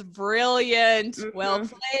was brilliant. Well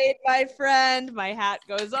played, my friend. My hat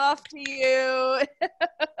goes off to you.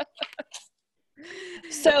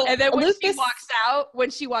 So and then when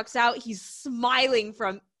she walks out, he's smiling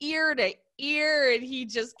from ear to ear, and he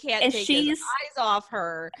just can't take his eyes off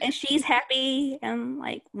her. And she's happy and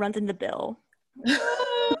like runs in the bill.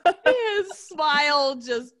 His smile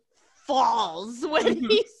just falls when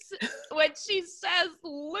she says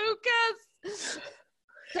Lucas.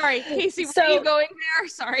 Sorry, Casey, were you going there?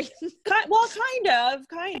 Sorry. Well, kind of.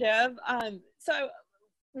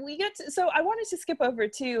 So I wanted to skip over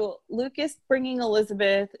to Lucas bringing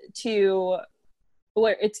Elizabeth to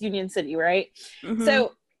where it's Union City, right?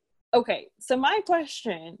 So, okay. So my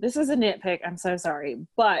question, this is a nitpick, I'm so sorry,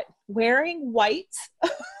 but wearing white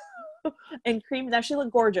and cream, now she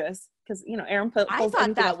looked gorgeous because, Aaron I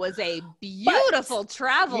thought that was a beautiful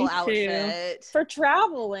travel outfit. For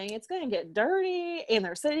traveling, it's going to get dirty, and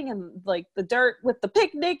they're sitting in like the dirt with the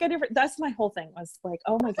picnic and everything. That's my whole thing, was like,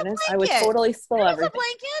 oh my goodness, I would totally spill everything.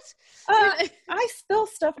 A blanket? I spill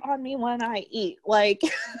stuff on me when I eat, like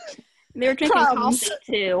they're drinking coffee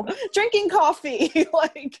too. Drinking coffee,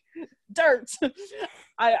 like dirt.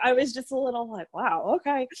 I was just a little like, wow,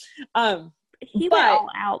 okay. He went all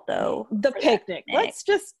out though. The picnic. Let's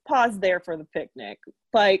just pause there for the picnic.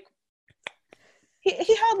 Like he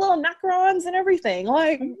had little macarons and everything,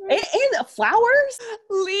 like and flowers.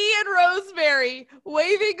 Lee and Rosemary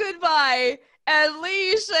waving goodbye, and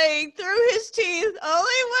Lee saying through his teeth,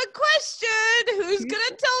 "Only one question: who's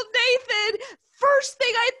gonna tell Nathan?" First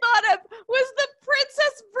thing I thought of was the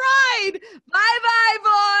Princess Bride. Bye-bye,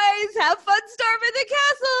 boys. Have fun storming the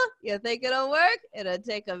castle. You think it'll work? It'll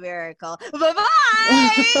take a miracle.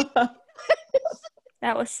 Bye-bye.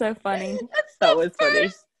 That was so funny. That was funny.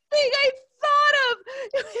 First thing I thought of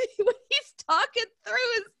when he's talking through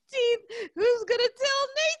his teeth. Who's going to tell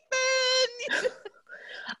Nathan?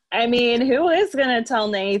 I mean, who is going to tell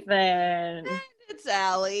Nathan? It's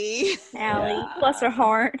Allie. Allie, bless her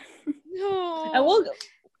heart. No. And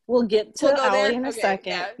we'll get to Allie in a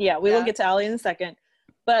second. Yeah, we will get to Allie in a second.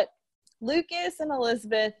 But Lucas and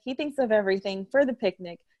Elizabeth, he thinks of everything for the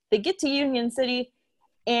picnic. They get to Union City,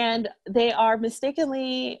 and they are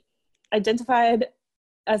mistakenly identified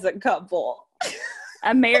as a couple.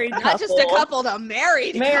 A married couple. Not just a couple, a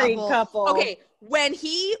married couple. Okay, when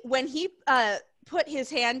he put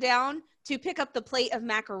his hand down to pick up the plate of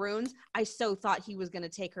macaroons, I so thought he was going to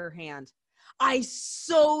take her hand. I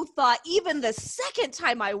so thought, even the second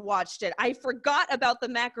time I watched it, I forgot about the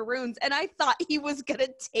macaroons, and I thought he was going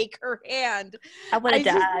to take her hand. I would have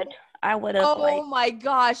died. I would have. Oh my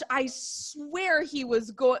gosh. I swear he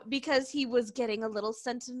was because he was getting a little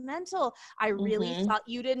sentimental. I really thought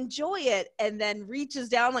you'd enjoy it. And then reaches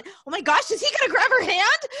down like, oh my gosh, is he going to grab her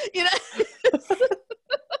hand?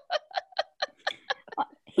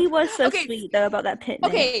 He was so sweet though about that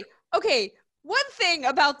picnic. Okay. One thing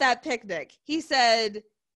about that picnic, he said,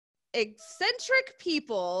 eccentric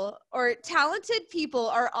people or talented people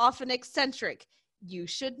are often eccentric. You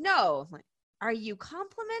should know. Like, are you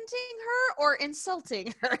complimenting her or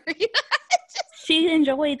insulting her? She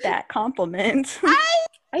enjoyed that compliment.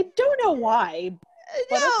 I don't know why.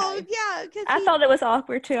 No, okay. Yeah. I thought it was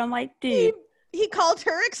awkward too. I'm like, dude. He called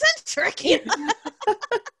her eccentric.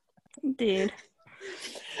 Dude.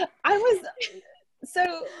 I was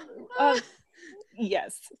so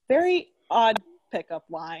yes, very odd pickup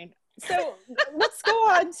line. So let's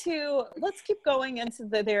keep going into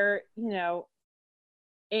their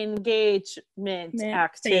engagement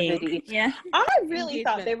activity. Yeah, I really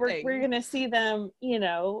thought we're gonna see them,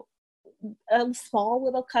 a small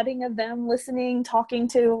little cutting of them talking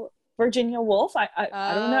to Virginia Woolf. I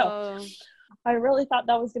don't know. I really thought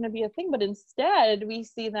that was gonna be a thing, but instead we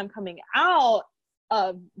see them coming out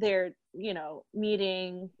of their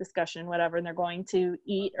meeting, discussion, whatever, and they're going to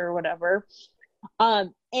eat or whatever,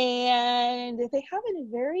 and they have a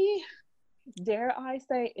very, dare I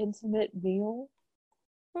say, intimate meal.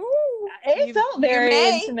 Ooh, it felt very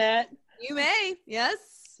intimate. You may,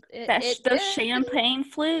 yes. Those champagne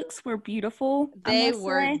flukes were beautiful. They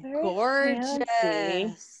were gorgeous.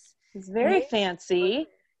 It's very fancy.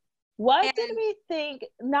 What did we think?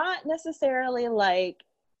 Not necessarily like,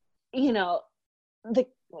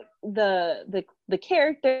 the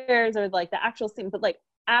characters or like the actual scene, but like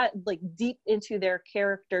at like deep into their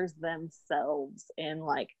characters themselves and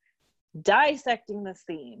like dissecting the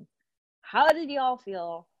scene. How did y'all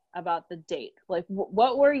feel about the date? Like,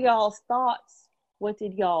 what were y'all's thoughts? What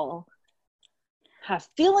did y'all have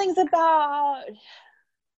feelings about?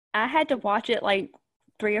 I had to watch it like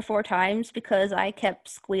 3 or 4 times because I kept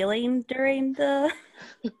squealing during it.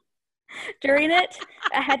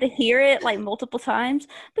 I had to hear it like multiple times,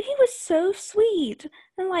 but he was so sweet.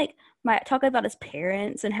 And like talking about his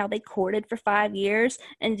parents and how they courted for 5 years.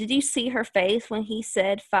 And did you see her face when he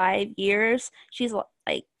said 5 years? She's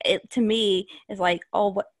like, it to me is like, oh,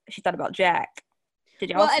 what she thought about Jack. Did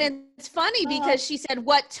y'all? Well, and it's funny because she said,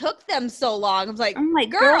 "What took them so long?" I'm like,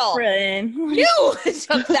 girl, girlfriend, you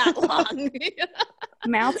took that long.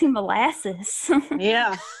 Mountain molasses.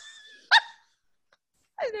 Yeah.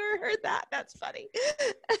 I never heard that. That's funny.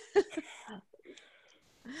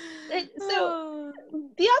 So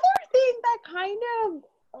the other thing that kind of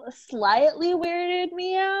slightly weirded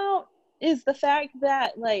me out is the fact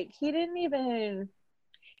that like he didn't even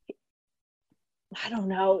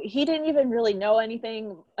really know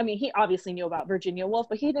anything. I mean, he obviously knew about Virginia Woolf,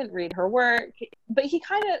 but he didn't read her work. But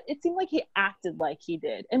it seemed like he acted like he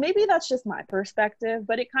did. And maybe that's just my perspective,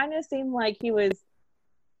 but it kind of seemed like he was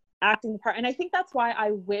acting the part. And I think that's why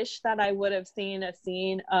I wish that I would have seen a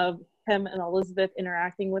scene of him and Elizabeth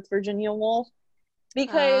interacting with Virginia Woolf,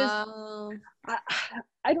 because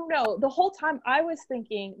I don't know, the whole time I was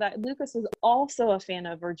thinking that Lucas was also a fan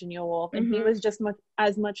of Virginia Woolf, and he was just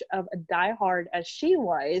as much of a diehard as she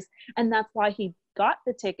was, and that's why he got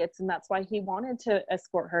the tickets, and that's why he wanted to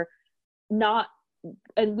escort her.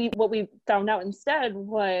 What we found out instead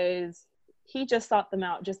was he just sought them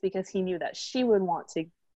out just because he knew that she would want to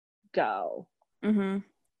go. And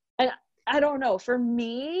I don't know, for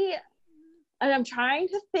me, and I'm trying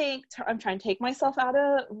to take myself out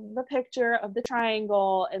of the picture of the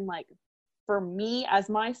triangle, and like for me as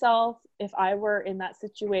myself, if I were in that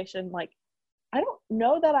situation, like I don't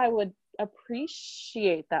know that I would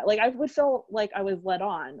appreciate that. Like I would feel like I was led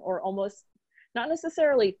on, or almost not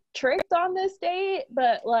necessarily tricked on this date,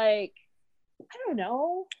 but like I don't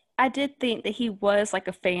know. I did think that he was like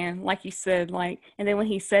a fan, like you said, like, and then when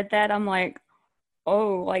he said that, I'm like,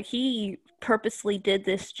 oh, like he purposely did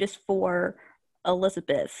this just for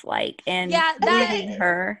Elizabeth, like, and leaving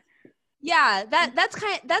her. Yeah, that's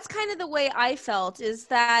kind of the way I felt, is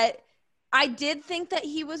that I did think that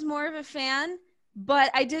he was more of a fan, but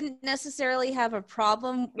I didn't necessarily have a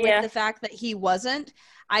problem with the fact that he wasn't.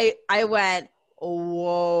 I went,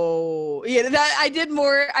 whoa, yeah, that I did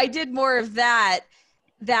more of that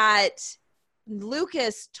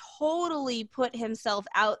Lucas totally put himself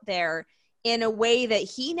out there in a way that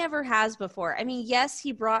he never has before. I mean, yes,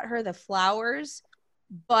 he brought her the flowers,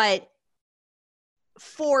 but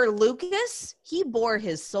for Lucas, he bore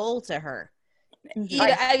his soul to her.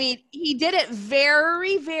 I mean, he did it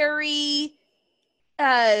very, very,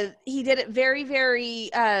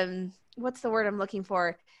 what's the word I'm looking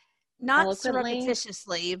for? Not Eloquently?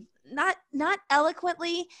 surreptitiously, not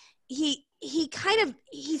eloquently. He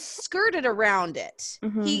skirted around it.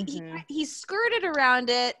 He skirted around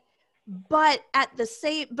it, but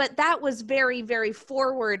but that was very, very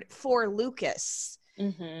forward for Lucas.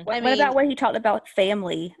 What about where he talked about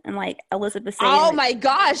family and like Elizabeth saying, oh my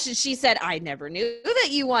gosh, she said, I never knew that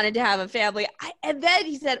you wanted to have a family. And then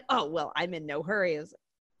he said, oh, well, I'm in no hurry.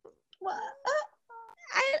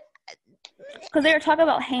 Because they were talking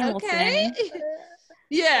about Hamilton. Okay.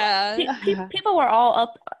 Yeah. People were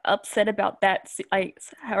all upset about that, like,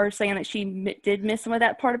 or saying that she did miss some of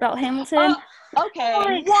that part about Hamilton. Okay.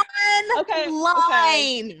 One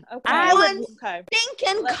line. One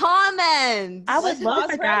stinking comment. I would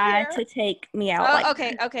love for God to take me out.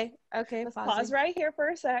 Okay. Let's pause right here for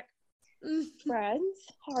a sec. Friends,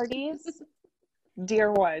 hearties,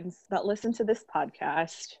 dear ones that listen to this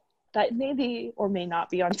podcast that maybe or may not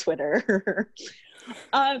be on Twitter.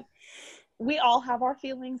 We all have our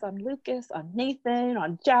feelings on Lucas, on Nathan,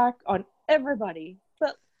 on Jack, on everybody.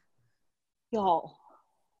 But y'all,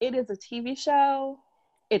 it is a TV show.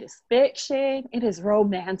 It is fiction. It is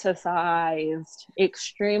romanticized,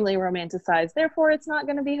 extremely romanticized. Therefore, it's not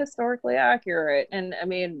going to be historically accurate. And I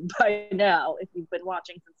mean, by now, if you've been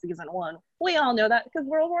watching since season 1, we all know that, because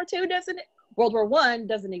World War I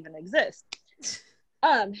doesn't even exist.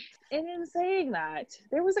 And in saying that,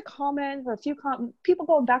 there was a comment or a few people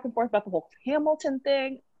going back and forth about the whole Hamilton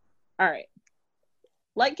thing. All right.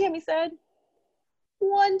 Like Kimmy said,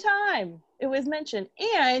 one time it was mentioned.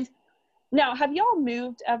 And now, have y'all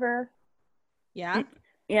moved ever? Yeah.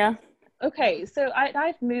 Yeah. okay, so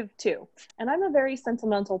I've moved too, and I'm a very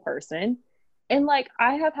sentimental person. And like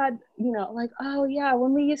I have had, like, oh yeah,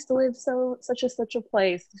 when we used to live such a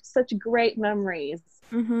place, such great memories.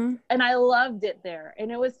 Mm-hmm. And I loved it there,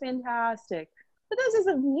 and it was fantastic. But that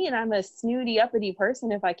doesn't mean I'm a snooty, uppity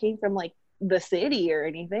person if I came from like the city or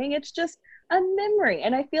anything. It's just a memory.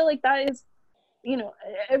 And I feel like that is,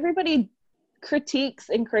 everybody critiques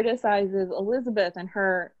and criticizes Elizabeth and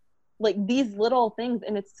her, like these little things,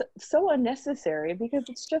 and it's so unnecessary because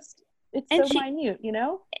it's so minute,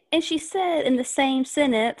 And she said in the same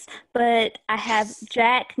sentence, but I have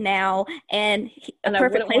Jack now, and a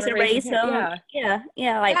perfect place to raise him.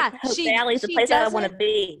 Yeah, like Hope Valley's the place I want to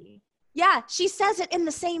be. Yeah, she says it in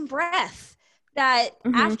the same breath that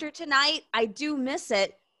after tonight, I do miss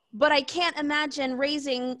it, but I can't imagine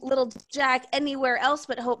raising little Jack anywhere else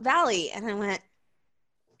but Hope Valley. And I went,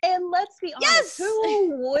 and let's be honest,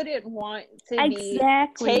 who wouldn't want to be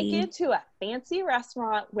taken to a fancy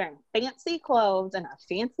restaurant wearing fancy clothes and a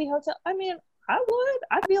fancy hotel? I mean, I would.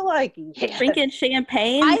 I'd be like, yes. Drinking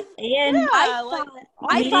champagne. I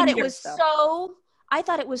thought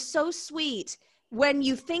it was so sweet when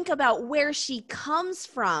you think about where she comes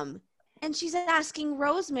from. And she's asking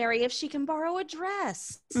Rosemary if she can borrow a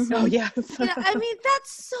dress. Oh, yes. I mean,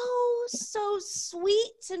 that's so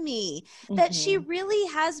sweet to me that she really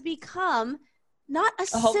has become not a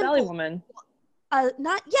Hope Valley woman.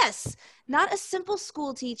 Not a simple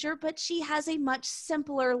school teacher, but she has a much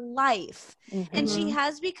simpler life. And she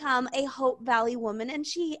has become a Hope Valley woman, and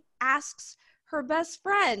she asks her best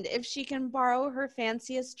friend if she can borrow her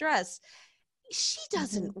fanciest dress. She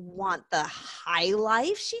doesn't want the high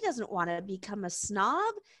life. She doesn't want to become a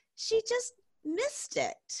snob. She just missed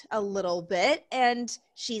it a little bit, and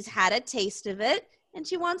she's had a taste of it, and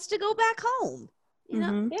she wants to go back home.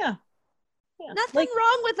 Yeah. Nothing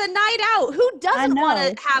wrong with a night out. Who doesn't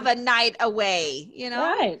want to have a night away?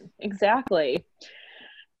 Right. Exactly.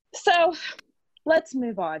 So let's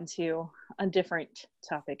move on to a different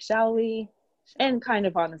topic, shall we? And kind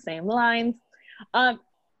of on the same lines.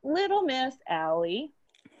 Little Miss Allie,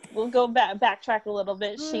 we'll go backtrack a little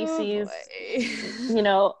bit. She sees,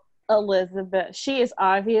 Elizabeth. She is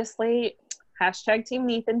obviously #Team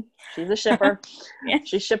Nathan. She's a shipper. Yeah.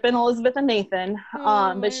 She's shipping Elizabeth and Nathan.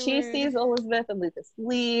 But she sees Elizabeth and Lucas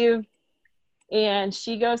leave, and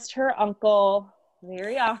she goes to her uncle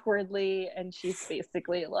very awkwardly, and she's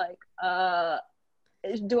basically like,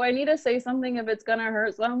 do I need to say something if it's gonna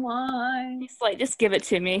hurt someone? He's like, just give it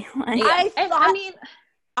to me.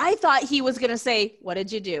 I thought he was going to say, what did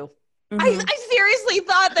you do? I seriously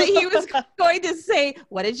thought that he was going to say,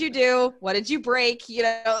 what did you do? What did you break?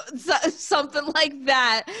 Something like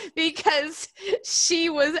that, because she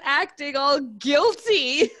was acting all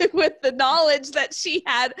guilty with the knowledge that she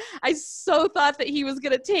had. I so thought that he was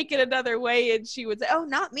going to take it another way, and she would say, oh,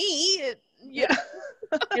 not me. Yeah.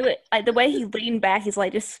 Like the way he leaned back, he's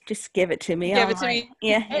like, just give it to me. Give it to me.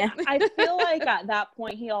 Yeah. I feel like at that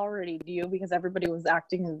point he already knew, because everybody was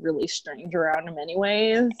acting really strange around him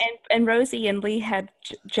anyways. And Rosie and Lee had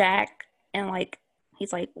Jack, and like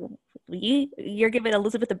he's like, you're giving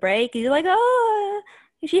Elizabeth a break. And you're like, oh,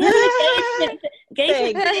 she has an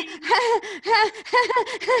engagement.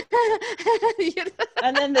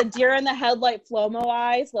 And then the deer in the headlight Flomo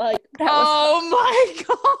eyes, like, oh my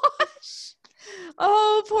gosh.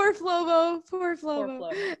 Oh, poor Flomo.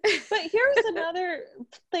 But here's another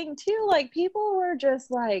thing too, like people were just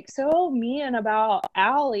like so mean about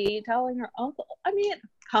Allie telling her uncle. I mean,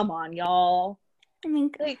 come on, y'all. I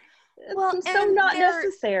mean, like, it's so not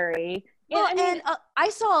necessary. I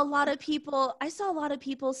saw a lot of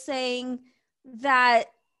people saying that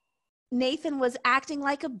Nathan was acting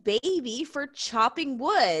like a baby for chopping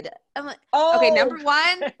wood. I'm like, okay, number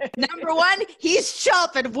one, he's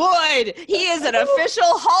chopping wood. He is an official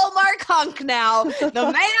Hallmark hunk now. The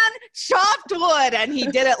man chopped wood, and he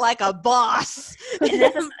did it like a boss. And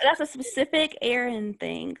that's a specific Aaron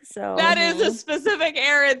thing. So that is a specific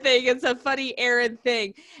Aaron thing. It's a funny Aaron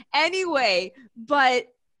thing. Anyway, but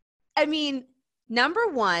I mean, number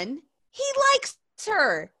one, he likes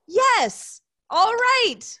her. Yes. All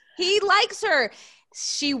right. He likes her.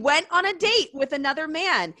 She went on a date with another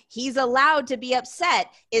man. He's allowed to be upset.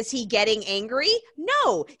 Is he getting angry?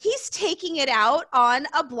 No, he's taking it out on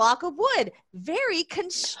a block of wood very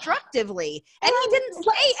constructively. And he didn't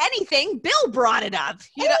say anything. Bill brought it up.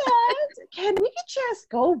 Can we just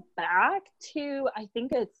go back to, I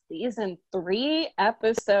think it's season 3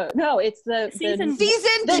 episode. No, it's season 2.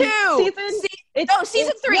 Season 3.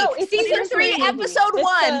 It's season 3, episode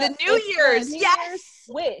 1. The New Year's. Yes.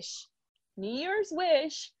 New Year's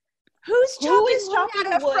wish Who's Who chopping is chopping wood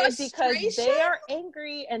out of wood because frustration? they are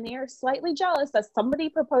angry and they are slightly jealous that somebody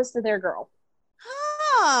proposed to their girl.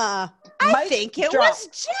 Huh. I Mic think it drop.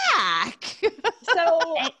 was Jack.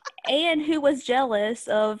 So And who was jealous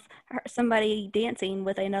of somebody dancing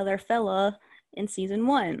with another fella in season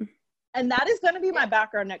 1. and that is going to be my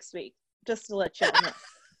background next week, just to let you know.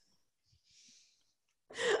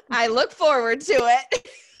 I look forward to it.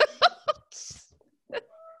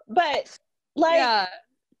 But like, yeah.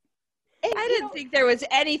 and, I didn't think there was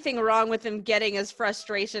anything wrong with him getting his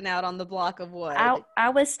frustration out on the block of wood. I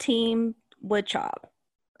was team wood chop.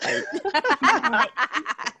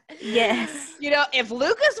 Yes. You know, if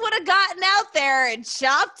Lucas would have gotten out there and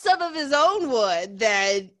chopped some of his own wood,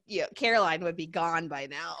 then Caroline would be gone by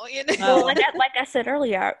now. You know? Well, like I said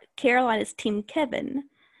earlier, Caroline is team Kevin.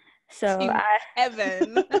 So Team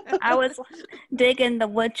Kevin. I was digging the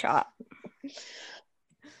wood chop.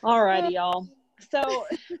 alrighty, y'all. So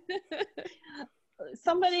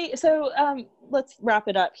let's wrap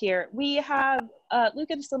it up here. We have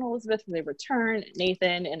Lucas and Elizabeth, they return.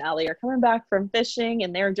 Nathan and Allie are coming back from fishing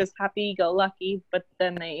and they're just happy-go-lucky, but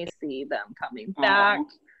then they see them coming back. Aww.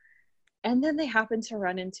 And then they happen to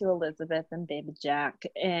run into Elizabeth and baby Jack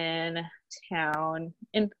in town.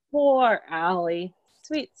 And poor Allie,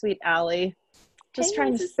 sweet Allie, just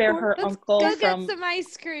trying to spare her uncle Go get some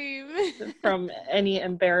ice cream. from any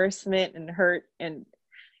embarrassment and hurt. And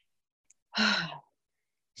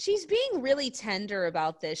she's being really tender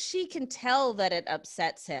about this. She can tell that it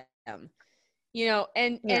upsets him,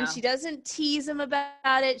 and she doesn't tease him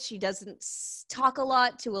about it. She doesn't talk a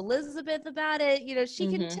lot to Elizabeth about it. She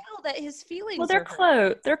can tell that his feelings. Well, they're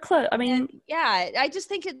close. They're close. I mean, I just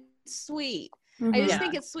think it's sweet. Mm-hmm. I just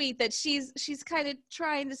think it's sweet that she's kind of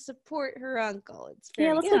trying to support her uncle. It's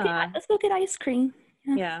very let's go get ice cream.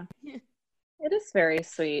 Yeah. It is very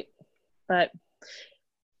sweet. And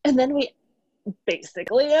then we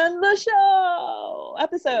basically end the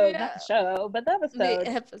episode. Not the show, but the episode. The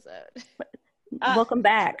episode. Welcome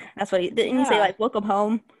back. That's what didn't you say, like, welcome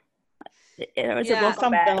home?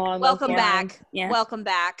 Welcome back. Welcome back. Yeah. Welcome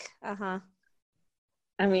back. I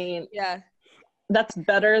mean, yeah. That's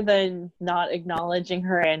better than not acknowledging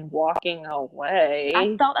her and walking away.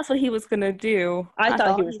 I thought that's what he was gonna do. I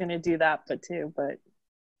thought he was gonna do that, but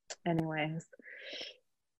anyways.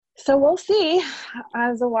 So we'll see.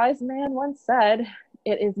 As a wise man once said,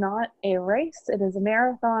 it is not a race, it is a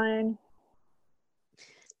marathon.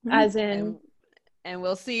 As in, and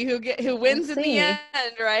we'll see who wins in the end,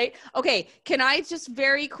 right? Okay, can I just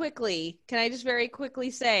very quickly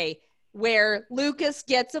say where Lucas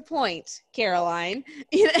gets a point, Caroline,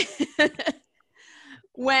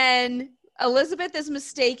 when Elizabeth is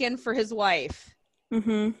mistaken for his wife,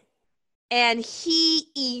 and he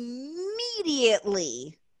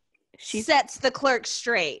immediately sets the clerk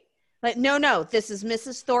straight. Like, no, this is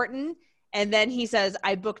Mrs. Thornton. And then he says,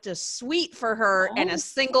 I booked a suite for her and a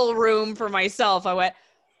single room for myself. I went,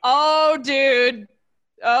 oh, dude.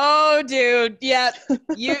 Yep.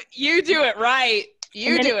 You do it right.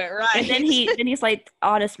 You do it right. And then he's like,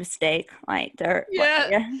 honest mistake. Like, they're yeah.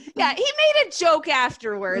 He made a joke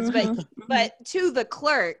afterwards, but to the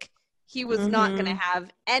clerk, he was not going to have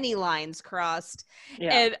any lines crossed.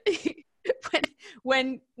 Yeah. And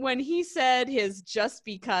when he said his just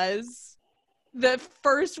because, the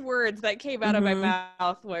first words that came out of my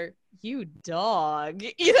mouth were, you dog.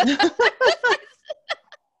 Those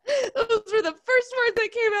were the first words that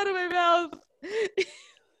came out of my mouth.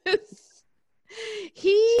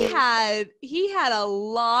 He had a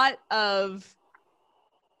lot of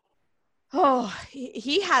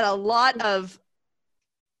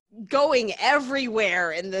going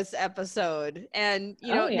everywhere in this episode. And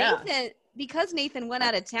Nathan, because Nathan went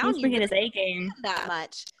out of town, he's bringing his A game that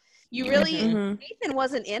much. You really Nathan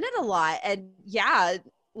wasn't in it a lot. And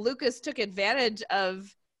Lucas took advantage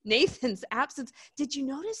of Nathan's absence. Did you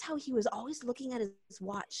notice how he was always looking at his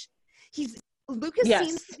watch? Lucas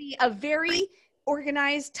seems to be a very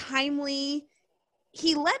organized, timely.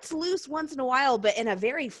 He lets loose once in a while, but in a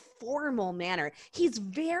very formal manner. He's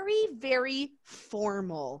very, very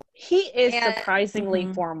formal. He is surprisingly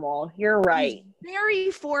formal. You're right. He's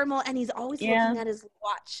very formal, and he's always looking at his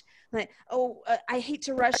watch. Like, I hate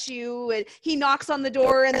to rush you. And he knocks on the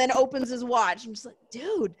door and then opens his watch. I'm just like,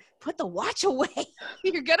 dude, put the watch away.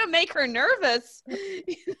 You're going to make her nervous.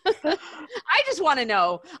 I just want to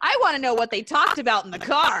know. I want to know what they talked about in the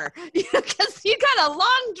car. Because you got a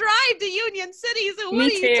long drive to Union City. So what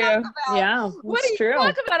do you talk about? Yeah, what do you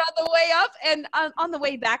talk about on the way up? And on the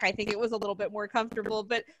way back, I think it was a little bit more comfortable.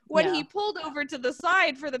 But when he pulled over to the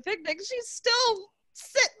side for the picnic, she's still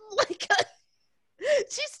sitting like a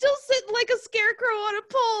She's still sitting like a scarecrow on a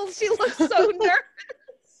pole. She looks so nervous.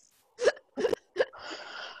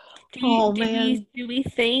 Do we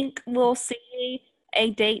think we'll see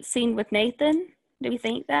a date scene with Nathan? Do we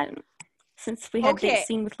think that, since we had date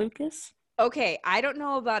scene with Lucas? Okay, I don't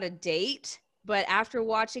know about a date, but after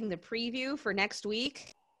watching the preview for next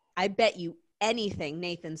week, I bet you anything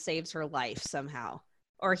Nathan saves her life somehow,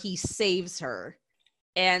 or he saves her.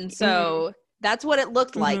 And so that's what it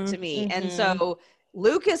looked like to me. And so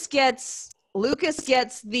Lucas gets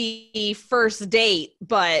the first date,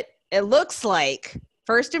 but it looks like,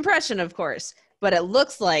 first impression, of course, but it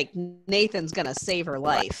looks like Nathan's gonna save her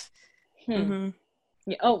life. Yeah.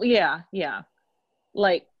 Oh, yeah.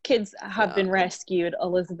 Like, kids have been rescued,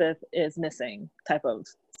 Elizabeth is missing type of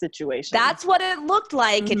situation. That's what it looked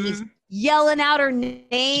like. And he's yelling out her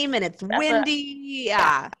name, and it's windy.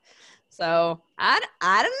 Yeah. So I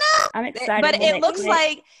don't know. I'm excited. But it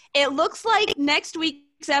looks like next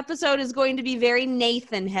week's episode is going to be very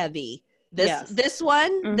Nathan heavy. This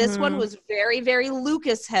one was very, very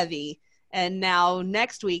Lucas heavy. And now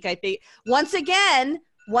next week, I think once again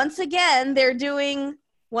they're doing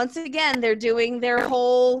their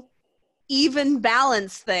whole even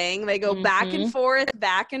balance thing. They go back and forth.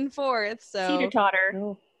 So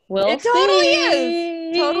teeter-totter. It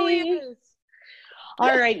totally is.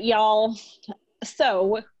 All right, y'all.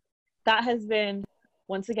 So that has been,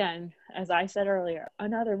 once again, as I said earlier,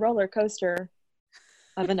 another roller coaster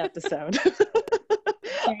of an episode.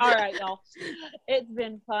 All right, y'all. It's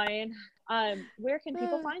been fun. Where can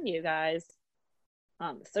people find you guys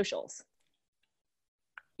on the socials?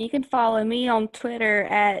 You can follow me on Twitter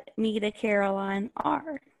at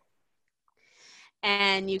MetaCarolineR.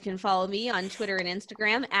 And you can follow me on Twitter and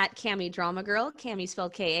Instagram at Cami Drama Girl. Cami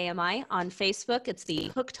spelled Kami. On Facebook, it's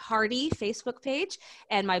the Hooked Hardy Facebook page.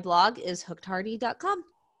 And my blog is hookedhardy.com.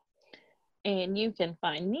 And you can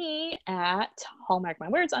find me at Hallmark My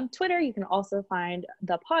Words on Twitter. You can also find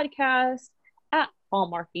the podcast at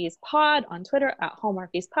Hallmarkies Pod on Twitter, at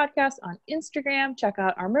Hallmarkies Podcast on Instagram. Check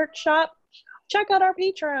out our merch shop. Check out our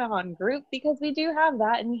Patreon group, because we do have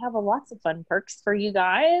that, and we have lots of fun perks for you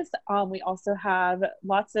guys. We also have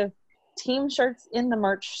lots of team shirts in the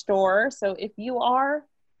merch store. So if you are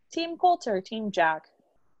Team Coulter, Team Jack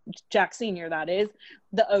Senior, that is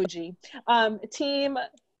the OG, Team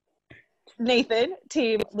Nathan,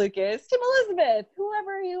 Team Lucas, Team Elizabeth,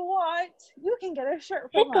 whoever you want, you can get a shirt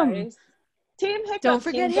from us. Team Hickam, don't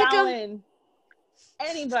forget Team Hickam. Gallon.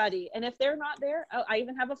 Anybody. And if they're not there, I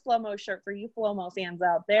even have a Flomo shirt for you Flomo fans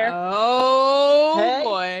out there.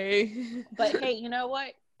 Boy. But hey, you know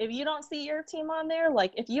what? If you don't see your team on there,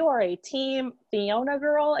 like if you are a Team Fiona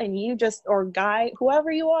girl and you just, or guy,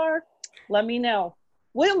 whoever you are, let me know.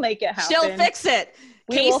 We'll make it happen. She'll fix it.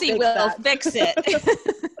 Casey will fix it.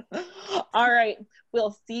 All right.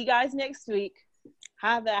 We'll see you guys next week.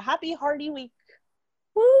 Have a happy, hearty week.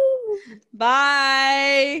 Woo!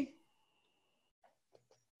 Bye.